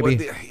idea,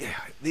 maybe.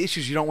 The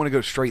issue is you don't want to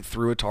go straight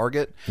through a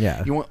target.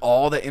 Yeah. You want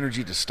all the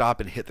energy to stop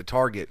and hit the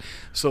target.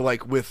 So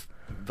like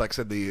I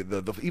said,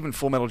 the even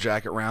Full Metal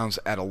Jacket rounds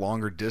at a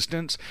longer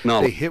distance,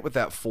 they hit with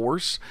that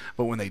force,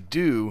 but when they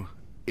do,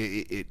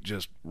 it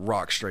just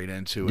rocks straight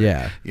into it.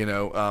 Yeah. You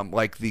know,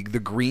 like the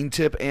green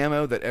tip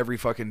ammo that every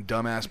fucking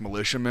dumbass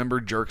militia member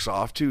jerks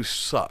off to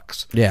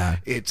sucks. Yeah.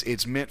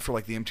 It's meant for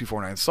like the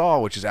M249 SAW,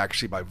 which is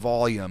actually by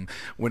volume.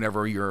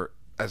 Whenever you're,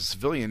 as a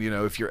civilian, you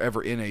know, if you're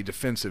ever in a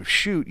defensive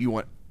shoot, you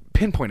want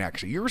pinpoint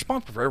action. You're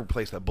responsible for every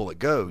place that bullet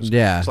goes.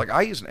 Yeah. It's like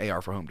I use an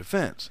AR for home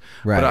defense.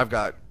 Right. But I've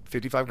got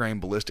 55 grain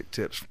ballistic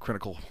tips,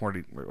 critical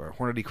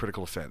Hornady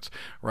critical defense,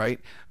 right?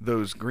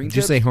 Those green Did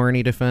tips. you say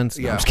horny defense?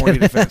 No, Yeah, I'm just horny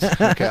kidding.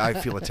 defense. Okay, I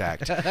feel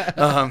attacked.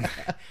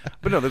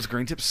 But no, those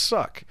green tips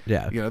suck.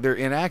 Yeah. You know, they're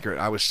inaccurate.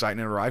 I was sighting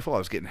in a rifle. I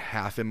was getting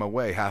half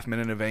MOA, half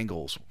minute of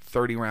angles,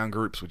 30 round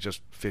groups with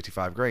just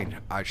 55 grain.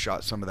 I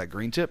shot some of that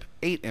green tip,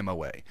 8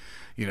 MOA,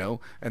 you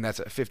know, and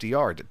that's at 50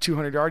 yards. At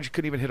 200 yards, you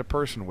couldn't even hit a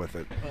person with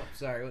it. Oh,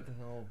 sorry, what the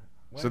hell?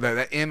 What? So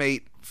that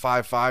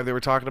M855 they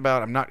were talking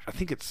about, I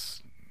think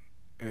it's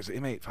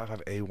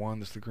M855A1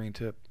 that's the green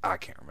tip. I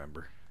can't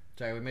remember.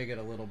 Sorry, we may get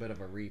a little bit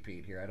of a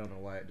repeat here. I don't know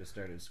why it just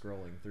started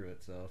scrolling through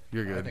itself.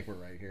 You're good. I think we're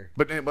right here.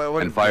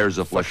 And fires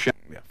a flechette.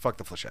 Yeah, fuck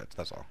the flechettes,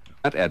 that's all.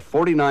 At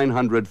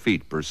 4,900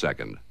 feet per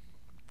second.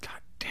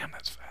 God damn,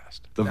 that's fast.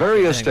 The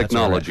various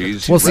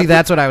technologies. Well, see,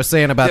 that's what I was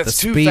saying about the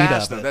too speed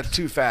fast, of though. it. That's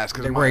too fast.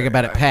 They're worrying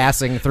about it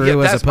passing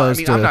through as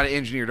opposed to. I'm not an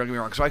engineer, don't get me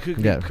wrong. So I could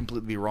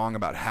completely be wrong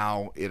about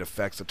how it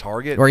affects the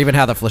target. Or even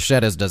how the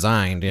flechette is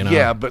designed, you know?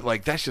 Yeah, but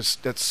like that's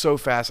so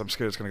fast, I'm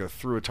scared it's going to go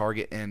through a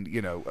target. And,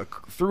 you know, a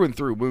through and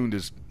through wound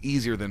is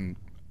easier than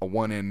a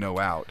one in, no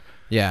out.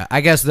 Yeah,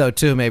 I guess, though,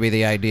 too, maybe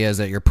the idea is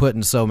that you're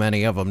putting so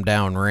many of them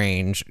down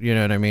range, you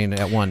know what I mean,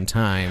 at one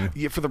time.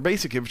 Yeah, for the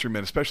basic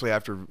infantrymen, especially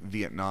after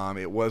Vietnam,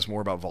 it was more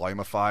about volume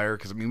of fire.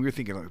 Because, I mean, we were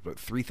thinking like about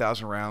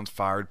 3,000 rounds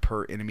fired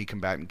per enemy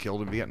combatant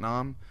killed in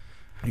Vietnam.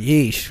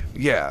 Yeesh.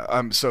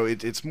 Yeah, so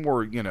it's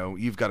more, you know,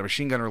 you've got a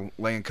machine gunner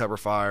laying cover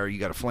fire, you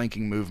got a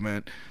flanking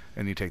movement,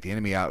 and you take the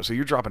enemy out. So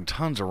you're dropping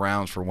tons of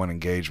rounds for one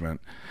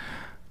engagement.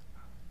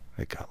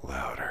 It got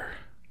louder.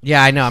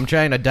 Yeah, I know. I'm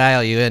trying to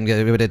dial you in,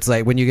 but it's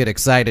like when you get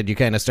excited, you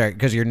kind of start,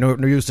 because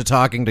you're used to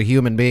talking to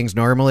human beings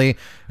normally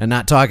and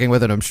not talking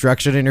with an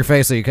obstruction in your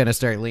face, so you kind of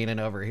start leaning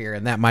over here,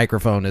 and that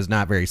microphone is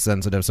not very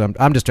sensitive, so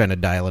I'm just trying to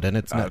dial it in.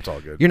 It's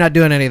all good. You're not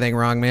doing anything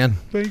wrong, man.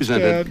 Thanks,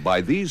 Presented Dad. by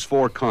these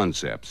 4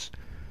 concepts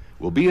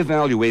will be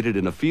evaluated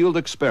in a field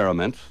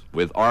experiment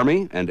with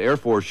Army and Air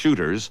Force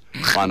shooters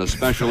on a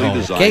specially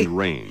designed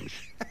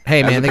range.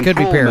 Hey, As man, a they could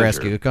be control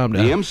pararescue. measure, Calm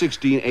down. The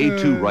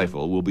M16A2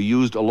 rifle will be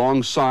used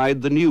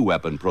alongside the new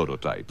weapon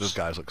prototypes. Those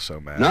guys look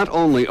so mad. Not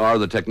only are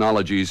the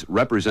technologies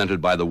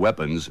represented by the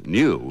weapons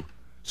new,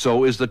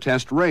 so is the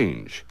test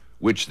range,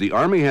 which the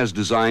Army has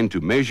designed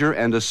to measure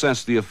and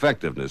assess the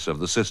effectiveness of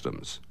the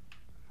systems.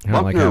 I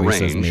don't like Buckner how he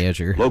says Range,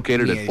 measure.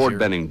 located at Fort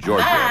Benning,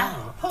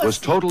 Georgia, was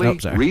totally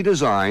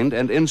redesigned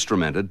and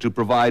instrumented to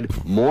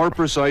provide more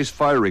precise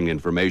firing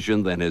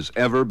information than has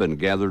ever been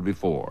gathered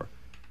before.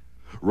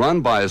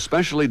 Run by a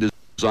specially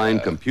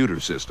designed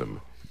computer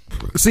system.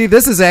 See,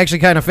 this is actually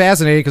kind of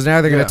fascinating, because now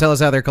they're going to tell us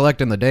how they're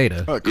collecting the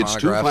data. Its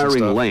 2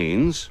 firing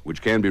lanes,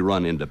 which can be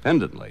run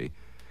independently,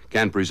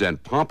 can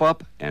present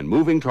pop-up and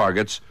moving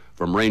targets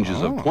from ranges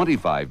of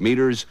 25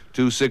 meters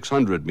to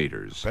 600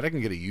 meters. Bet I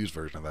can get a used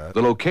version of that.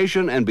 The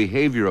location and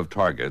behavior of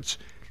targets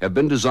have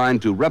been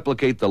designed to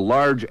replicate the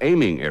large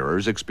aiming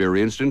errors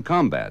experienced in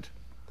combat.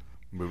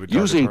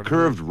 Using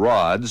curved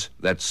rods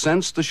that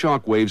sense the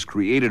shock waves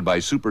created by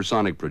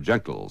supersonic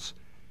projectiles,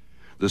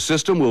 the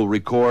system will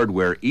record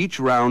where each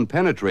round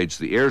penetrates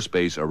the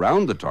airspace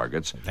around the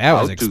targets That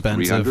was out to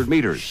expensive. 300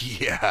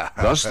 meters. Yeah.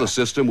 Thus, the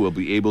system will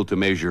be able to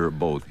measure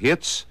both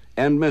hits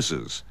and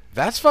misses,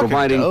 That's fucking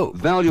providing dope.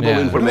 valuable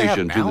Yeah. information What do they have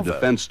to the now, though?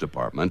 Defense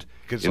Department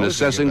It's in always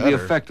gonna get assessing the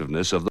better.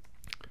 effectiveness of the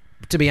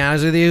To be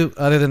honest with you,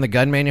 other than the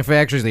gun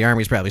manufacturers, the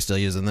Army's probably still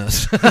using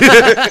this.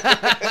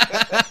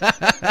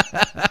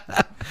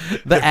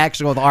 The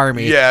actual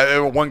Army. Yeah,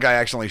 one guy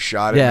accidentally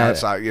shot it Yeah.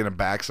 outside in a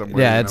back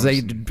somewhere. Yeah,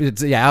 you know?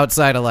 it's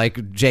outside of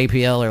like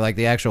JPL or like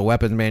the actual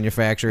weapons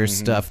manufacturers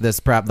stuff.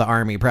 The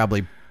Army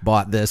probably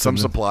bought this. Some and-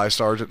 supply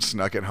sergeant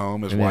snuck it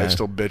home. His Yeah. wife's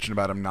still bitching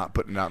about him not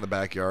putting it out in the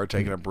backyard,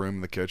 taking a broom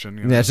in the kitchen.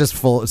 You know? Yeah, it's just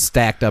full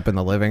stacked up in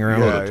the living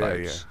room. Yeah,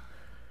 prototypes.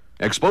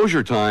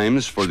 Exposure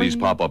times for these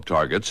pop-up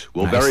targets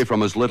will vary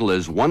from as little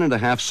as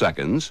 1.5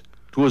 seconds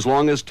to as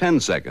long as 10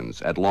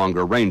 seconds at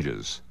longer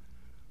ranges.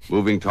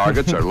 Moving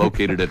targets are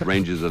located at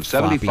ranges of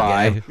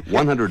 75,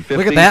 150,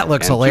 Look at that,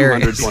 looks and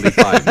hilarious.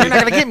 225 You're not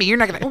going to get me. You're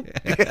not going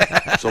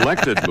to.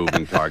 Selected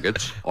moving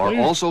targets are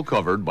also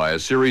covered by a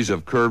series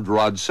of curved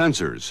rod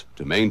sensors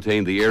to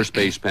maintain the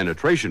airspace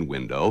penetration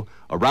window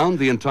around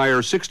the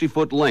entire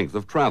 60-foot length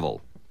of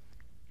travel.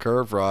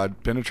 Curve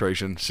rod,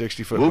 penetration,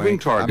 60-foot Moving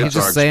length. targets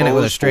just are saying it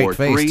with a exposed straight for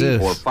face, 3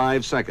 too. or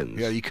 5 seconds.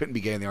 Yeah, you couldn't be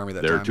gay in the Army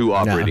that There are time. two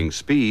operating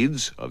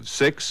speeds of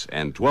 6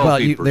 and 12 Well,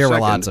 feet per there were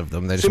second. lots of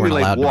them. They just weren't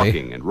simulate allowed to be.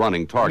 walking and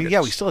running I targets. mean,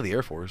 yeah, we still have the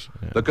Air Force.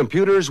 The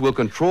computers will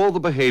control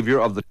the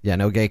behavior of the Yeah,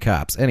 no gay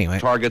cops. Anyway.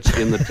 targets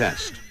in the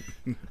test.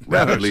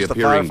 Rapidly just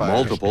the appearing firefighters.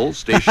 multiple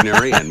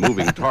stationary and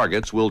moving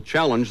targets will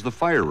challenge the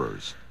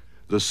firers.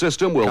 The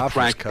system will Cops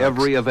track cucks.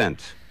 every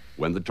event,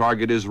 when the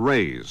target is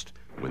raised,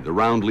 when the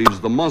round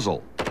leaves the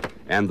muzzle,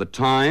 and the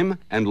time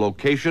and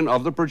location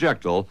of the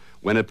projectile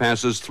when it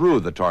passes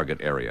through the target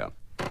area.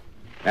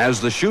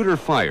 As the shooter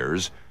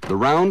fires, the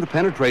round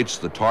penetrates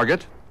the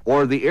target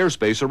or the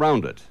airspace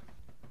around it.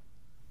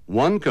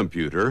 One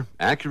computer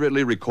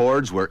accurately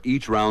records where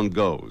each round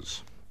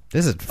goes.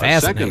 This is A second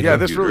fascinating. Yeah,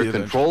 this computer really is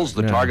controls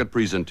the Yeah. target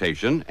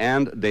presentation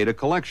and data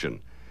collection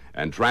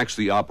and tracks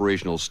the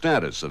operational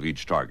status of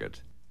each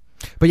target.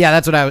 But yeah,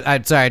 that's what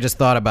I'm sorry, I just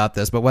thought about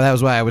this. But that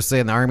was why I was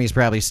saying the Army's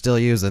probably still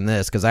using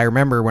this, because I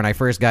remember when I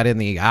first got in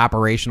the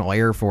operational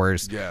Air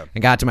Force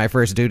and got to my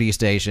first duty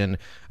station,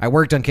 I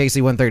worked on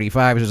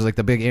KC-135, which was like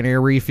the big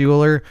in-air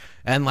refueler,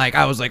 and like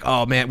I was like,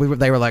 oh man,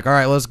 they were like, all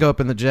right, let's go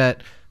up in the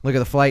jet. Look at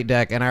the flight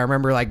deck, and I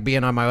remember like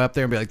being on my way up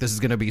there and be like, "This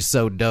is gonna be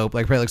so dope."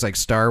 Like, probably looks like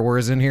Star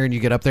Wars in here, and you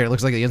get up there, it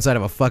looks like the inside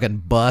of a fucking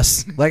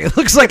bus. Like, it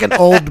looks like an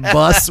old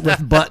bus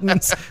with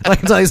buttons,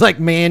 like it's all these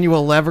like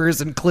manual levers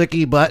and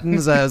clicky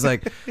buttons. I was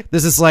like,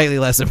 "This is slightly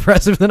less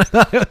impressive than I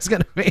thought it was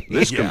gonna be."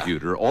 This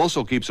computer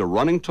also keeps a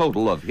running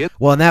total of hit.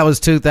 Well, and that was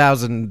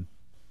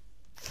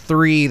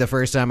 2003, the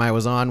first time I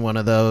was on one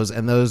of those,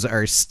 and those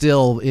are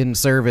still in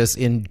service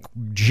in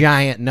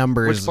giant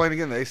numbers. Which plane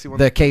again? The AC-135?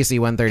 The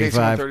KC-135.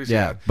 KC-135,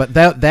 yeah. yeah. But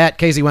that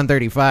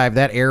KC-135,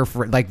 that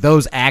like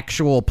those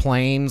actual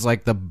planes,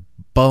 like the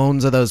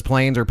bones of those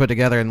planes were put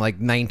together in like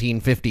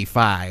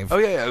 1955. Oh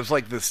yeah, it was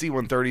like the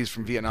C-130s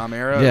from Vietnam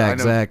era. Yeah, I know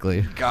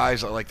exactly.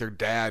 Guys like their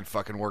dad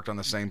fucking worked on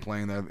the same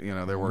plane that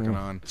they're working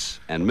on.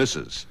 And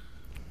misses.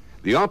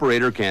 The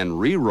operator can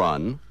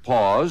rerun,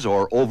 pause,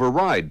 or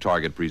override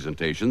target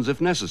presentations if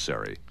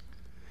necessary.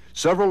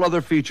 Several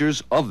other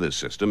features of this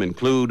system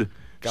include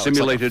God, looks like a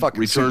simulated fucking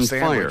return soup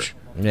fire, sandwich.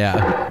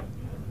 Yeah.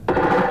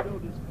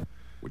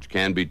 which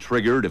can be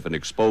triggered if an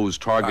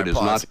exposed target All right, is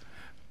pause. not.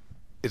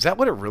 Is that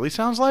what it really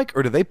sounds like,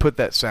 or did they put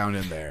that sound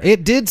in there?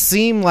 It did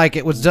seem like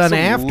it was done Some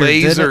after,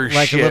 laser didn't it?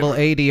 Like shit. a little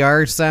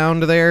ADR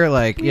sound there,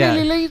 like yeah.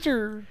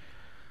 laser.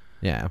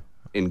 Yeah.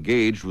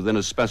 Engaged within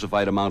a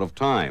specified amount of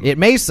time. It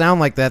may sound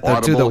like that though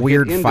too. The Audible hit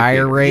weird fire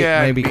indicator. rate Yeah,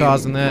 may I be mean,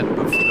 causing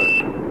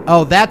that.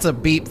 Oh, that's a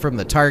beep from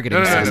the targeting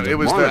No, no, no, system. no, it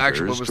was the monitors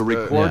actual- it was to the-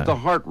 record Yeah. the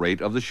heart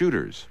rate of the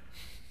shooters.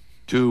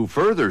 To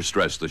further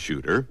stress the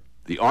shooter,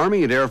 the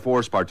Army and Air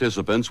Force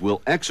participants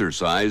will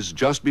exercise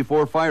just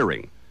before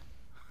firing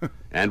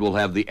and will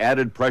have the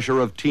added pressure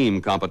of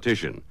team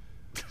competition.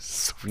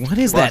 What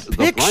is Plus, that the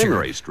picture?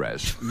 primary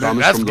stress comes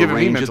That's from the giving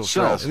me range mental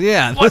itself. stress.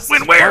 Yeah, What, this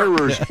when, where?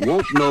 Firers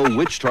won't know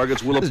which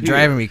targets will is appear.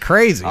 driving me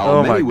crazy. How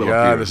Oh many my will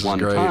God, appear this at is one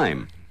great.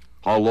 time,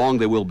 how long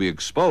they will be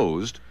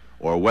exposed,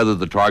 or whether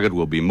the target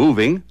will be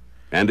moving,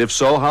 and if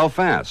so, how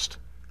fast.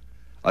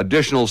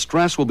 Additional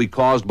stress will be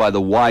caused by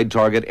the wide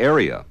target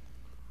area.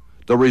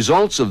 The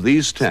results of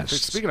these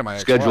tests, Speaking of my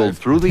ex-wife. scheduled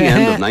through the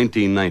end of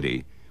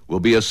 1990, will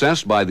be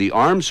assessed by the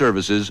Armed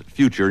Services'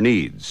 future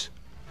needs.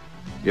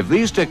 If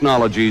these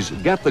technologies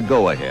get the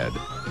go-ahead,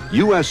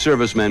 U.S.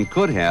 servicemen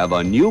could have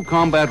a new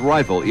combat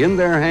rifle in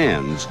their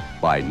hands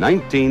by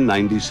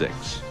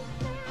 1996.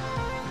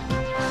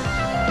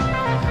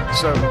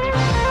 So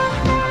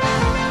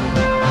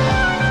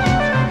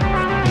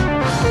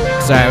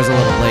Sorry, I was a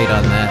little late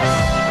on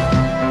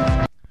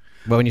that.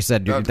 But when you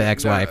said No, the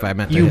ex-wife, no, I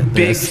meant You to hit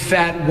big, this.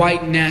 fat,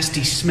 white,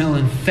 nasty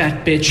smelling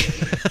fat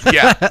bitch.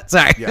 yeah,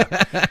 Sorry.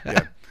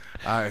 yeah.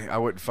 I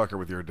wouldn't fuck her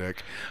with your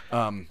dick.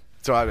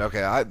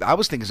 I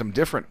was thinking some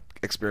different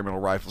experimental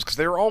rifles because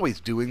they were always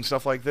doing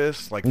stuff like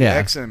this. Like the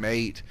Yeah.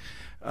 XM8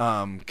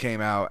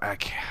 came out.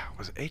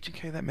 Was it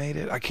H&K that made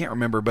it? I can't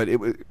remember, but it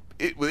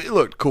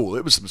looked cool.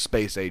 It was some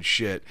space age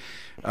shit,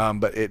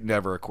 but it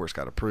never, of course,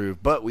 got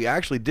approved. But we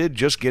actually did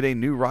just get a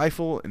new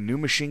rifle, a new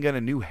machine gun,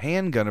 a new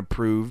handgun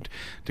approved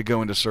to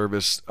go into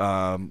service.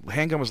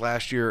 Handgun was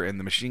last year, and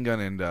the machine gun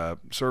and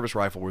service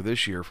rifle were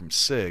this year from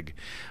SIG,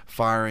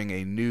 firing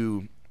a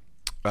new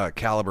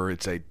caliber.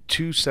 It's a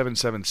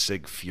 .277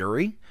 Sig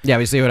Fury. Yeah,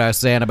 we see what I was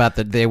saying about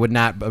that they would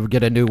not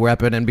get a new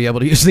weapon and be able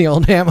to use the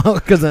old ammo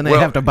because then they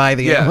have to buy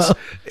the ammo.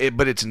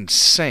 But it's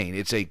insane.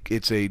 It's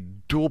a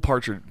dual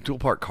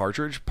part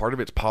cartridge. Part of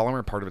it's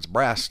polymer, part of it's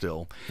brass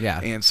still. Yeah.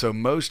 And so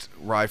most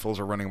rifles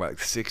are running about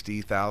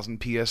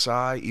 60,000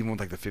 psi. Even with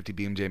like the 50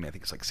 BMJ, I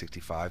think it's like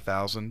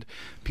 65,000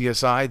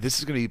 psi. This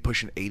is going to be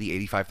pushing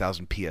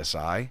 85,000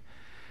 psi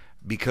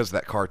because of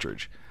that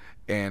cartridge.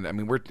 And I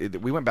mean,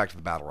 we went back to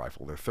the battle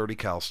rifle. They're 30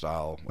 cal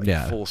style,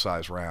 full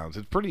size rounds.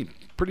 It's pretty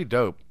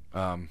dope.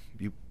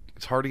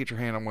 It's hard to get your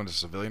hand on one as a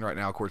civilian right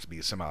now. Of course, it'd be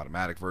a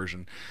semi-automatic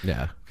version.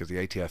 Yeah, because the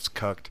ATF's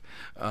cucked.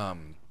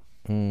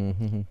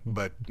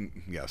 But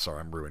yeah, sorry,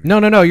 I'm ruining.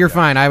 No, you're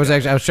fine. I was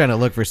trying to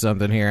look for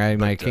something here.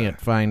 I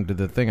can't find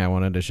the thing I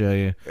wanted to show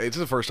you. It's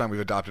the first time we've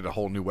adopted a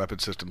whole new weapon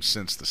system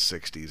since the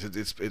 '60s.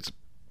 It's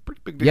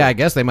pretty big deal. Yeah, I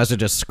guess they must have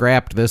just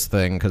scrapped this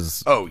thing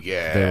because they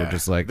were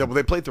just like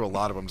they played through a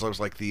lot of them. So it was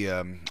like the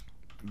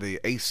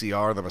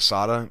ACR, the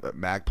Masada that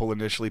Magpul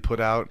initially put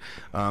out.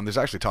 There's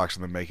actually talks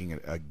of them making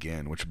it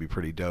again, which would be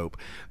pretty dope.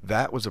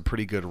 That was a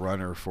pretty good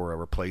runner for a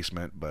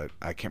replacement, but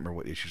I can't remember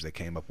what issues they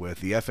came up with.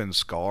 The FN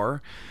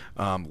Scar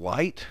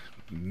light,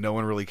 no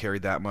one really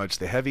carried that much.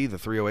 The heavy, the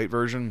 308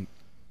 version,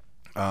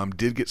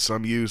 did get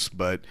some use,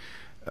 but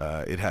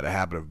it had a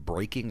habit of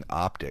breaking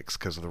optics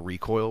because the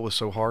recoil was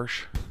so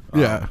harsh.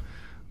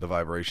 The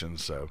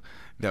vibrations. So,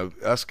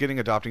 us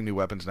adopting new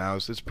weapons now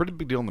is a pretty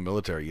big deal in the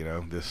military.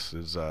 This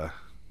is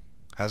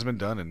hasn't been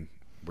done in,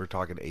 we're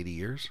talking 80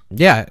 years.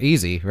 Yeah,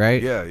 easy,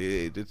 right? Yeah,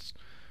 it's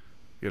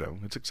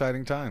it's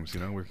exciting times.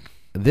 We're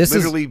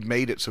literally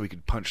made it so we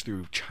could punch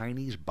through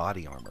Chinese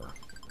body armor.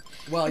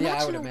 Well,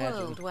 yeah, I would imagine.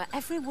 A world where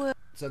every word.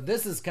 So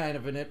this is kind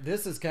of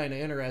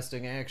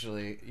interesting,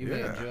 actually. You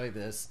may enjoy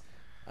this.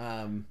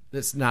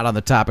 It's not on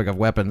the topic of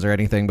weapons or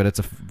anything, but it's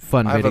a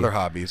fun video. I have other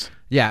hobbies.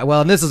 Yeah,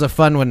 well, and this is a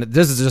fun one.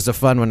 This is just a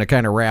fun one to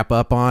kind of wrap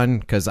up on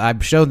because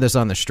I've showed this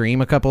on the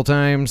stream a couple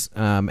times,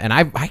 and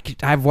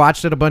I've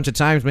watched it a bunch of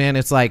times, man.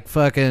 It's like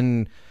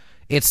fucking,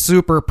 it's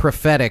super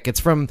prophetic. It's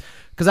from,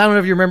 because I don't know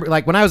if you remember,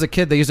 like when I was a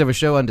kid, they used to have a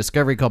show on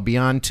Discovery called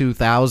Beyond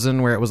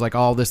 2000 where it was like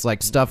all this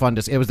like stuff on,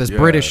 it was this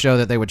British show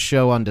that they would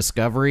show on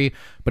Discovery,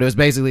 but it was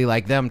basically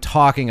like them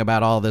talking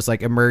about all this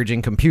like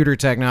emerging computer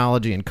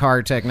technology and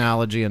car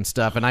technology and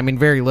stuff. And I mean,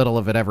 very little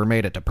of it ever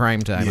made it to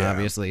primetime,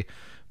 obviously.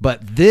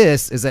 But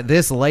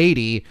this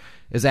lady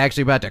is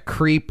actually about to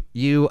creep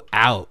you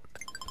out.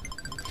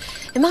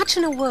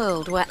 Imagine a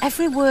world where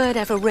every word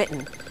ever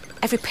written,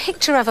 every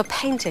picture ever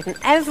painted, and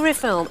every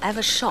film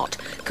ever shot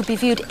could be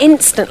viewed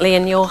instantly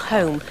in your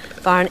home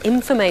via an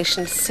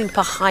information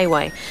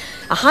superhighway,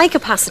 a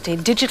high-capacity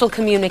digital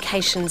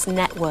communications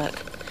network.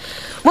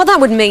 What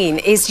that would mean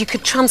is you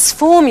could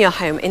transform your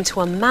home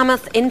into a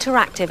mammoth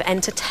interactive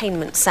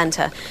entertainment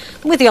centre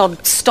with the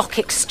odd stock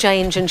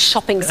exchange and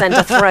shopping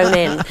centre thrown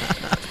in.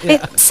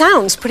 It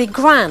sounds pretty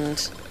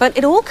grand, but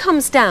it all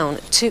comes down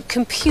to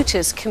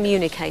computers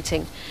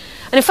communicating.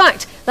 And in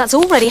fact, that's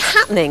already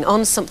happening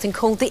on something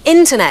called the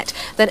internet,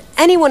 that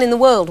anyone in the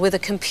world with a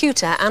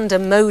computer and a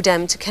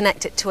modem to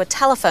connect it to a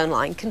telephone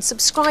line can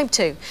subscribe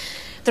to.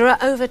 There are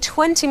over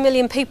 20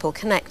 million people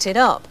connected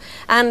up.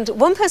 And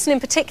one person in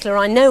particular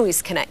I know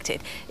is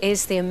connected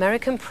is the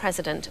American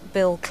President,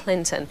 Bill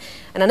Clinton.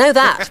 And I know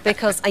that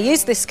because I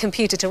used this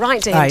computer to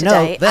write to him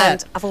today,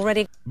 and I've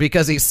already...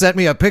 Because he sent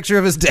me a picture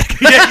of his dick.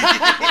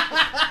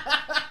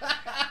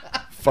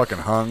 Fucking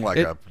hung like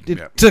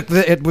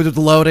it was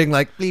loading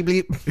like bleep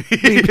bleep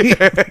bleep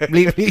bleep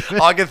bleep bleep.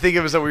 All I can think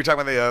of is that we were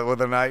talking about the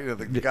other night,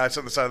 the guy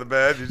sitting on the side of the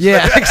bed.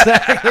 Yeah,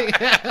 exactly.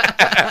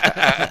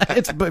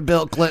 It's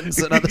Bill Clinton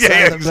sitting on the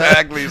side of the bed.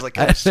 Exactly. He's like,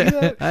 can I see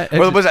that?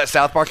 What was that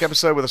South Park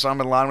episode with Osama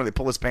bin Laden where they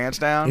pull his pants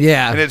down?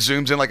 Yeah. And it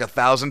zooms in like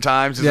 1,000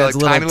 times. It's like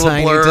it's tiny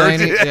little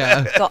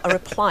blurs. Got a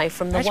reply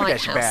from the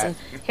White House, and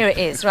here it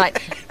is. Right.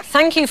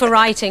 Thank you for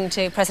writing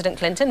to President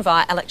Clinton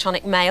via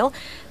electronic mail.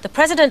 The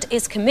President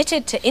is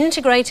committed to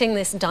integrating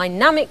this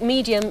dynamic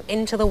medium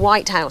into the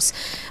White House.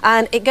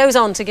 And it goes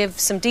on to give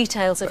some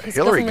details of his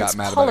government's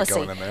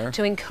policy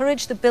to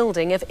encourage the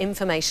building of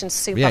information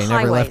superhighways. Yeah, he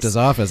never left his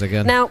office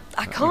again. Now,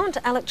 I can't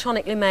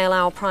electronically mail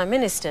our Prime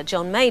Minister,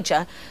 John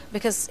Major,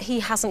 because he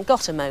hasn't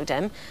got a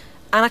modem.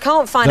 And I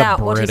can't find out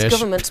what his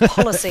government's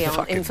policy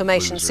on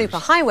information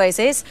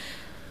superhighways is,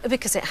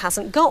 because it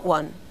hasn't got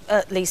one.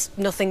 At least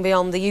nothing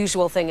beyond the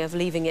usual thing of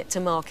leaving it to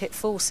market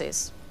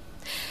forces.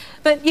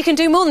 But you can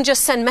do more than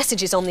just send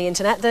messages on the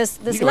internet. There's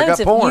loads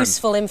of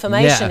useful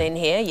information in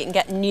here. You can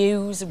get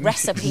news,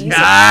 recipes. And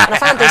I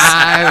found this.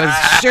 I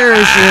was sure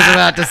she was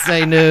about to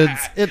say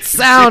nudes. It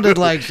sounded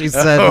like she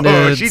said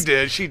nudes.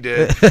 She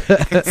did.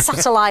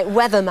 Satellite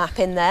weather map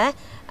in there.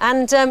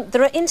 And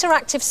there are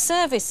interactive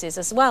services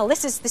as well.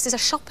 This is a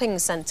shopping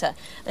centre.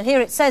 And here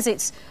it says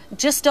it's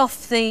just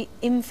off the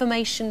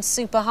information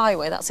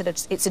superhighway. That's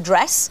its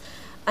address.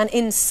 And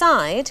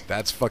inside,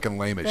 That's fucking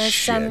lame as there's,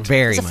 shit.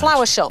 Very there's a much.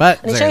 flower shop.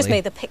 But And it shows barely.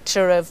 me the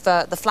picture of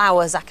the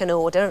flowers I can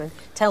order and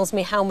tells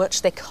me how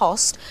much they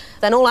cost.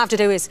 Then all I have to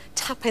do is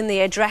tap in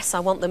the address I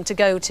want them to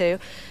go to.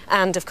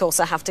 And, of course,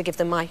 I have to give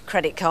them my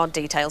credit card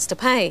details to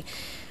pay.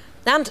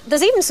 And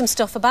there's even some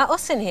stuff about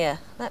us in here.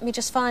 Let me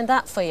just find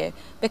that for you.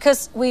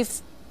 Because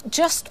we've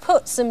just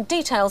put some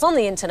details on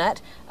the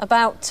internet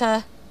about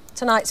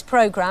tonight's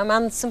programme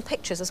and some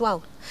pictures as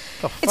well.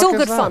 It's all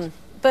good fun.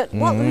 But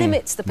what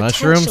limits the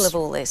potential Mushrooms? of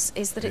all this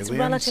is that it's Aliens?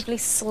 relatively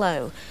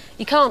slow.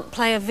 You can't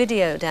play a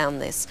video down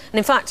this. And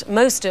in fact,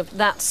 most of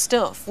that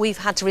stuff we've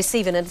had to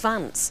receive in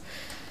advance.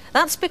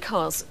 That's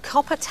because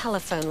copper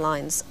telephone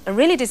lines are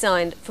really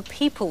designed for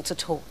people to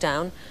talk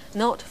down,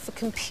 not for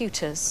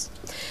computers.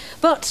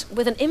 But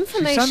with an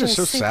information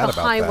so sad about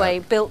superhighway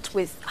that. built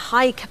with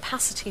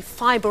high-capacity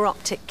fibre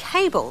optic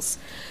cables,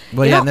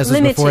 Well, you're yeah, not and this is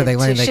before limited they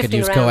learned to they could shifting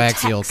use around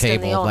coaxial text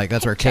and the cable. odd Like,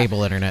 that's where picture.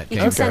 cable internet You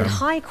came can send from.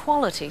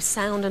 high-quality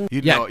sound and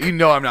You Yeah.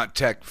 know I'm not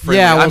tech friendly.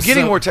 Yeah, well, I'm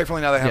getting so- more tech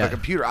friendly now that I have Yeah. a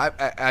computer.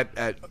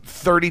 At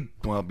 30,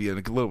 well, I'll be in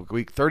a little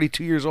week,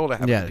 32 years old, I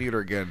have Yeah. a computer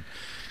again.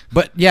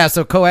 But yeah,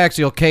 so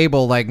coaxial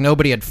cable, like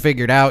nobody had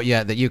figured out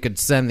yet that you could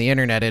send the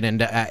internet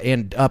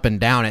in up and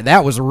down it.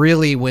 That was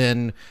really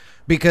when,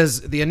 because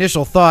the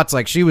initial thoughts,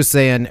 like she was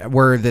saying,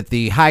 were that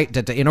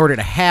in order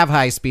to have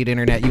high speed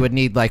internet, you would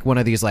need like one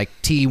of these like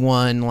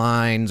T1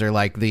 lines or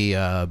like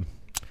the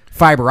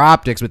fiber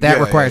optics, but that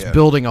Yeah, requires yeah.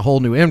 building a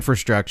whole new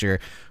infrastructure.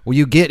 Well,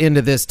 you get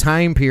into this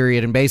time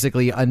period, and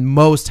basically,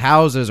 most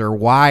houses are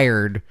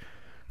wired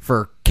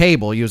for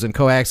cable using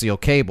coaxial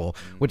cable,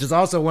 which is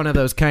also one of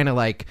those kind of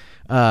like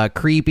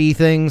creepy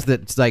things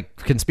that like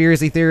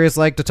conspiracy theorists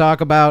like to talk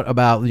about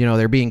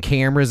there being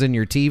cameras in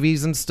your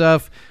TVs and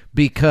stuff,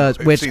 because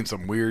I've which seen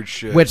some weird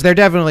shit. which there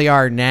definitely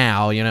are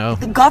now,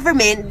 The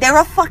government, they're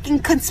a fucking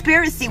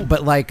conspiracy.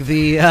 but like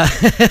the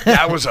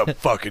that was a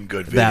fucking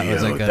good video. that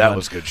was a good that one.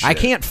 was good shit. I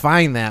can't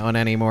find that one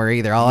anymore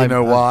either. You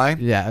know why?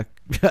 Yeah.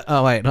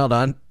 Oh wait, hold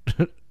on.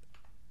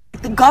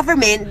 The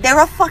government,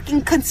 they're a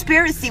fucking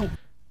conspiracy.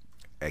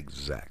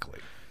 Exactly.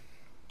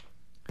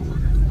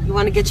 You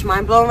want to get your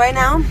mind blown right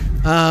now?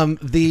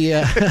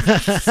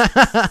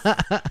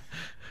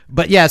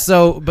 But yeah,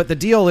 but the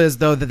deal is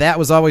though that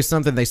was always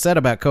something they said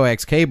about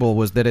coax cable,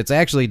 was that it's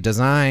actually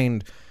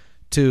designed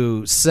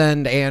to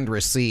send and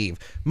receive.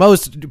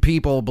 Most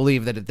people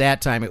believe that at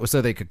that time it was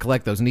so they could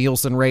collect those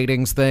Nielsen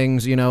ratings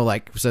things,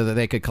 like so that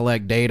they could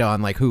collect data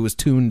on like who was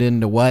tuned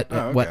into what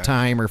at what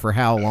time or for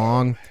how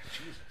long.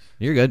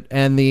 You're good.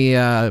 And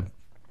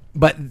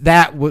but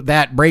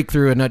that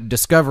breakthrough and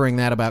discovering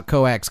that about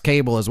coax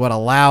cable is what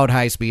allowed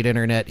high-speed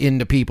internet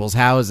into people's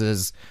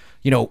houses,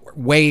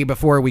 way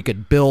before we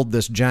could build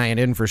this giant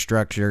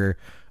infrastructure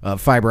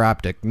of fiber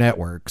optic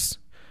networks.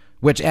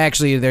 Which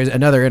actually, there's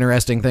another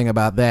interesting thing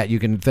about that. You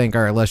can thank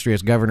our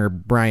illustrious Governor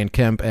Brian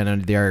Kemp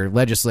and their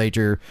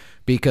legislature,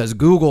 because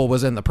Google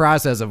was in the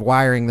process of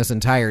wiring this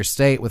entire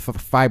state with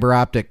fiber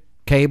optic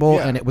cable,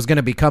 and it was going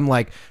to become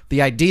like,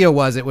 the idea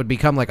was it would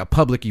become like a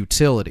public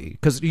utility,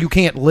 because you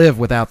can't live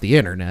without the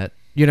internet.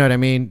 You know what I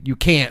mean? You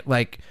can't,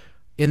 like,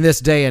 in this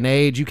day and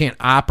age, you can't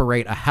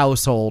operate a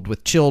household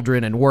with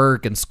children and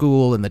work and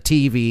school and the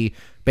TV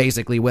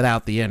basically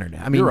without the internet.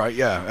 I mean, You're right,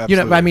 yeah,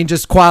 absolutely. I mean,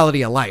 just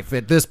quality of life.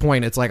 At this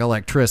point, it's like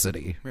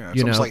electricity. Yeah,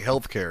 it's almost like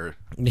healthcare.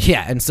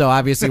 Yeah, and so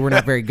obviously we're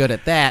not very good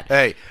at that.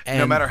 Hey, no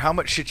And- matter how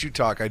much shit you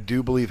talk, I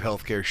do believe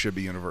healthcare should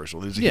be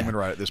universal. It is a human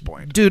right at this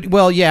point. Dude,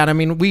 well, yeah, and I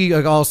mean, we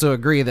also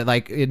agree that,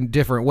 like, in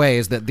different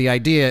ways, that the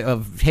idea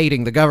of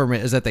hating the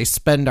government is that they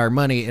spend our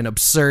money in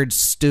absurd,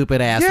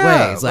 stupid-ass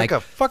ways. like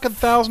a fucking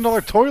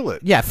 $1,000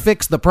 toilet. Yeah,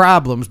 fix the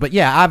problems. But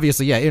yeah,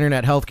 obviously, yeah,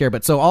 internet healthcare.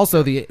 But so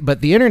also the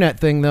internet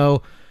thing,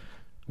 though,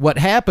 what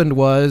happened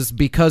was,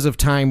 because of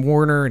Time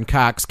Warner and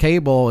Cox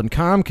Cable and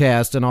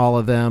Comcast and all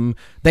of them,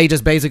 they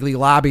just basically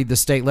lobbied the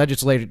state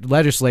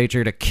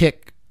legislature to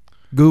kick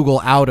Google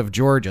out of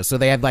Georgia. So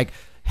they had like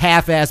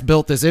half-ass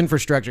built this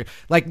infrastructure.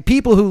 Like,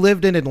 people who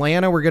lived in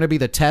Atlanta were going to be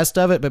the test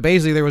of it, but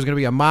basically there was going to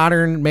be a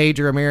modern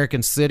major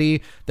American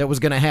city that was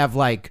going to have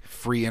like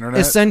free internet,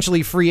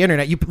 essentially free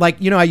internet.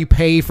 You know how you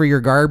pay for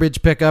your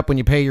garbage pickup when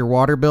you pay your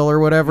water bill or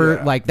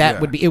whatever, like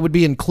that would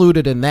be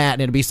included in that,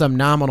 and it'd be some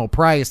nominal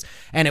price,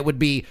 and it would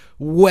be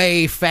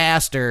way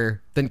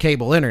faster than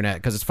cable internet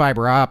because it's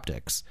fiber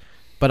optics.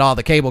 But all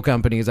the cable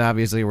companies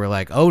obviously were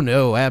like, oh,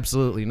 no,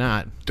 absolutely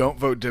not. Don't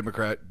vote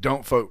Democrat.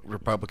 Don't vote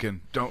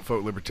Republican. Don't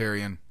vote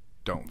Libertarian.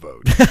 Don't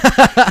vote.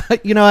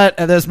 You know what?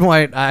 At this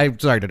point, I'm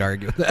sorry to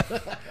argue with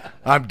that.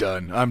 I'm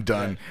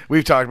done.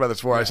 We've talked about this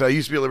before. I said I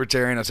used to be a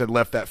Libertarian. I said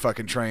left that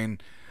fucking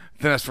train.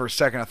 Then for a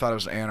second I thought I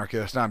was an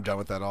anarchist. Now I'm done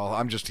with that all.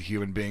 I'm just a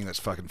human being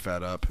that's fucking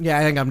fed up. Yeah,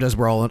 I think I'm just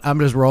rolling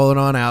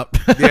on out.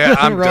 Yeah,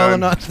 I'm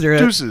rolling done. on through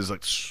Deuces,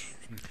 it.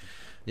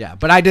 Yeah,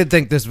 but I did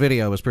think this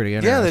video was pretty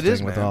interesting. Yeah, that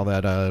is, with man. all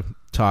that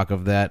talk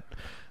of that.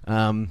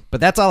 But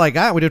that's all I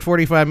got. We did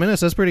 45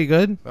 minutes. That's pretty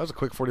good. That was a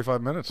quick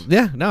 45 minutes.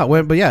 Yeah, no,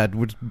 but yeah,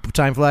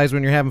 time flies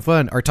when you're having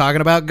fun or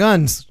talking about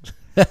guns.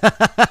 All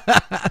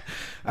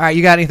All right,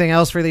 you got anything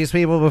else for these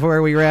people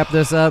before we wrap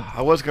this up?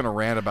 I was going to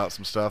rant about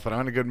some stuff, but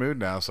I'm in a good mood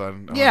now. So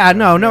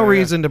no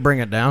reason to bring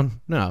it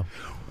down. No.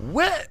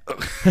 What?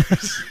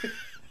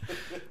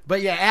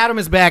 But yeah, Adam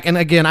is back, and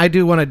again, I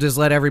do want to just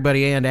let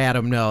everybody and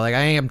Adam know, like,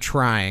 I am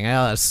trying. I have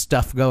a lot of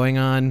stuff going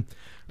on.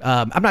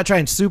 I'm not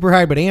trying super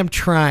hard, but I am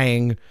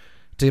trying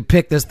to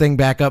pick this thing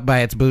back up by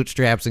its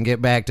bootstraps and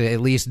get back to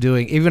at least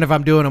doing, even if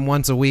I'm doing them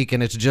once a week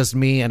and it's just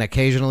me and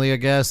occasionally a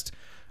guest,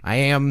 I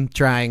am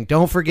trying.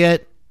 Don't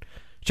forget,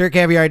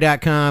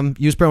 shirtcaviar.com,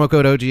 use promo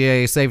code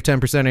OGA, save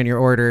 10% on your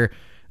order.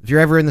 If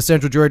you're ever in the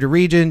Central Georgia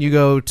region, you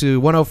go to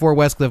 104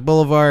 Westcliff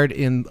Boulevard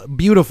in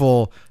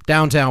beautiful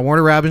downtown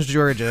Warner Robins,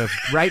 Georgia,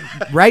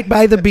 right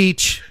by the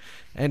beach,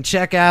 and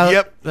check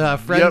out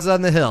Friends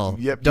on the Hill.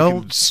 Yep,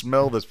 you can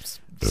smell the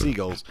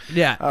seagulls.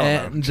 Yeah,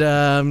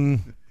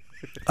 and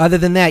other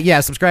than that,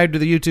 subscribe to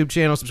the YouTube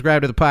channel,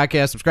 subscribe to the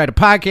podcast, subscribe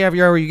to Podcaviar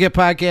where you get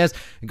podcasts,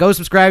 and go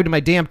subscribe to my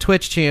damn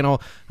Twitch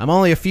channel. I'm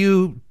only a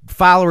few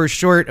followers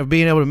short of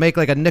being able to make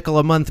like a nickel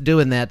a month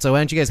doing that, so why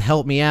don't you guys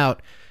help me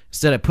out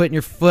instead of putting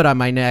your foot on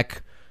my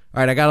neck. All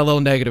right, I got a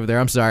little negative there.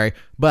 I'm sorry.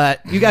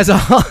 But you guys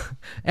all,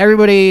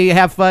 everybody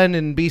have fun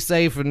and be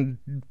safe and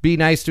be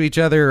nice to each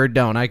other, or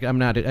don't. I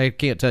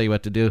can't tell you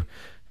what to do.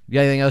 You got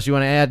anything else you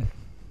want to add?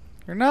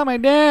 You're not my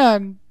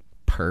dad.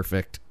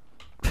 Perfect.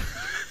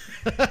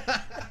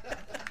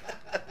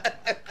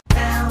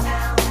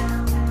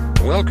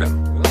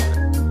 Welcome.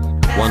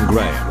 1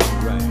 gram.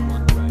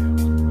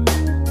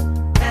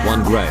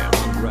 1 gram.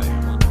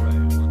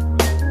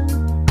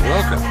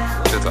 Welcome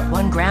to the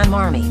 1 Gram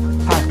Army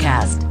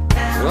Podcast.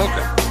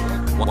 Welcome.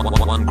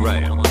 1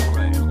 gram.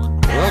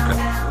 Welcome.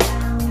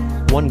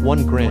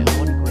 1 gram.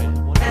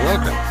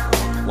 Welcome.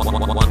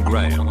 1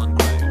 gram.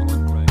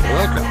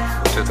 Welcome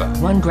to the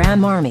 1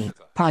 Gram Army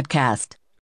Podcast.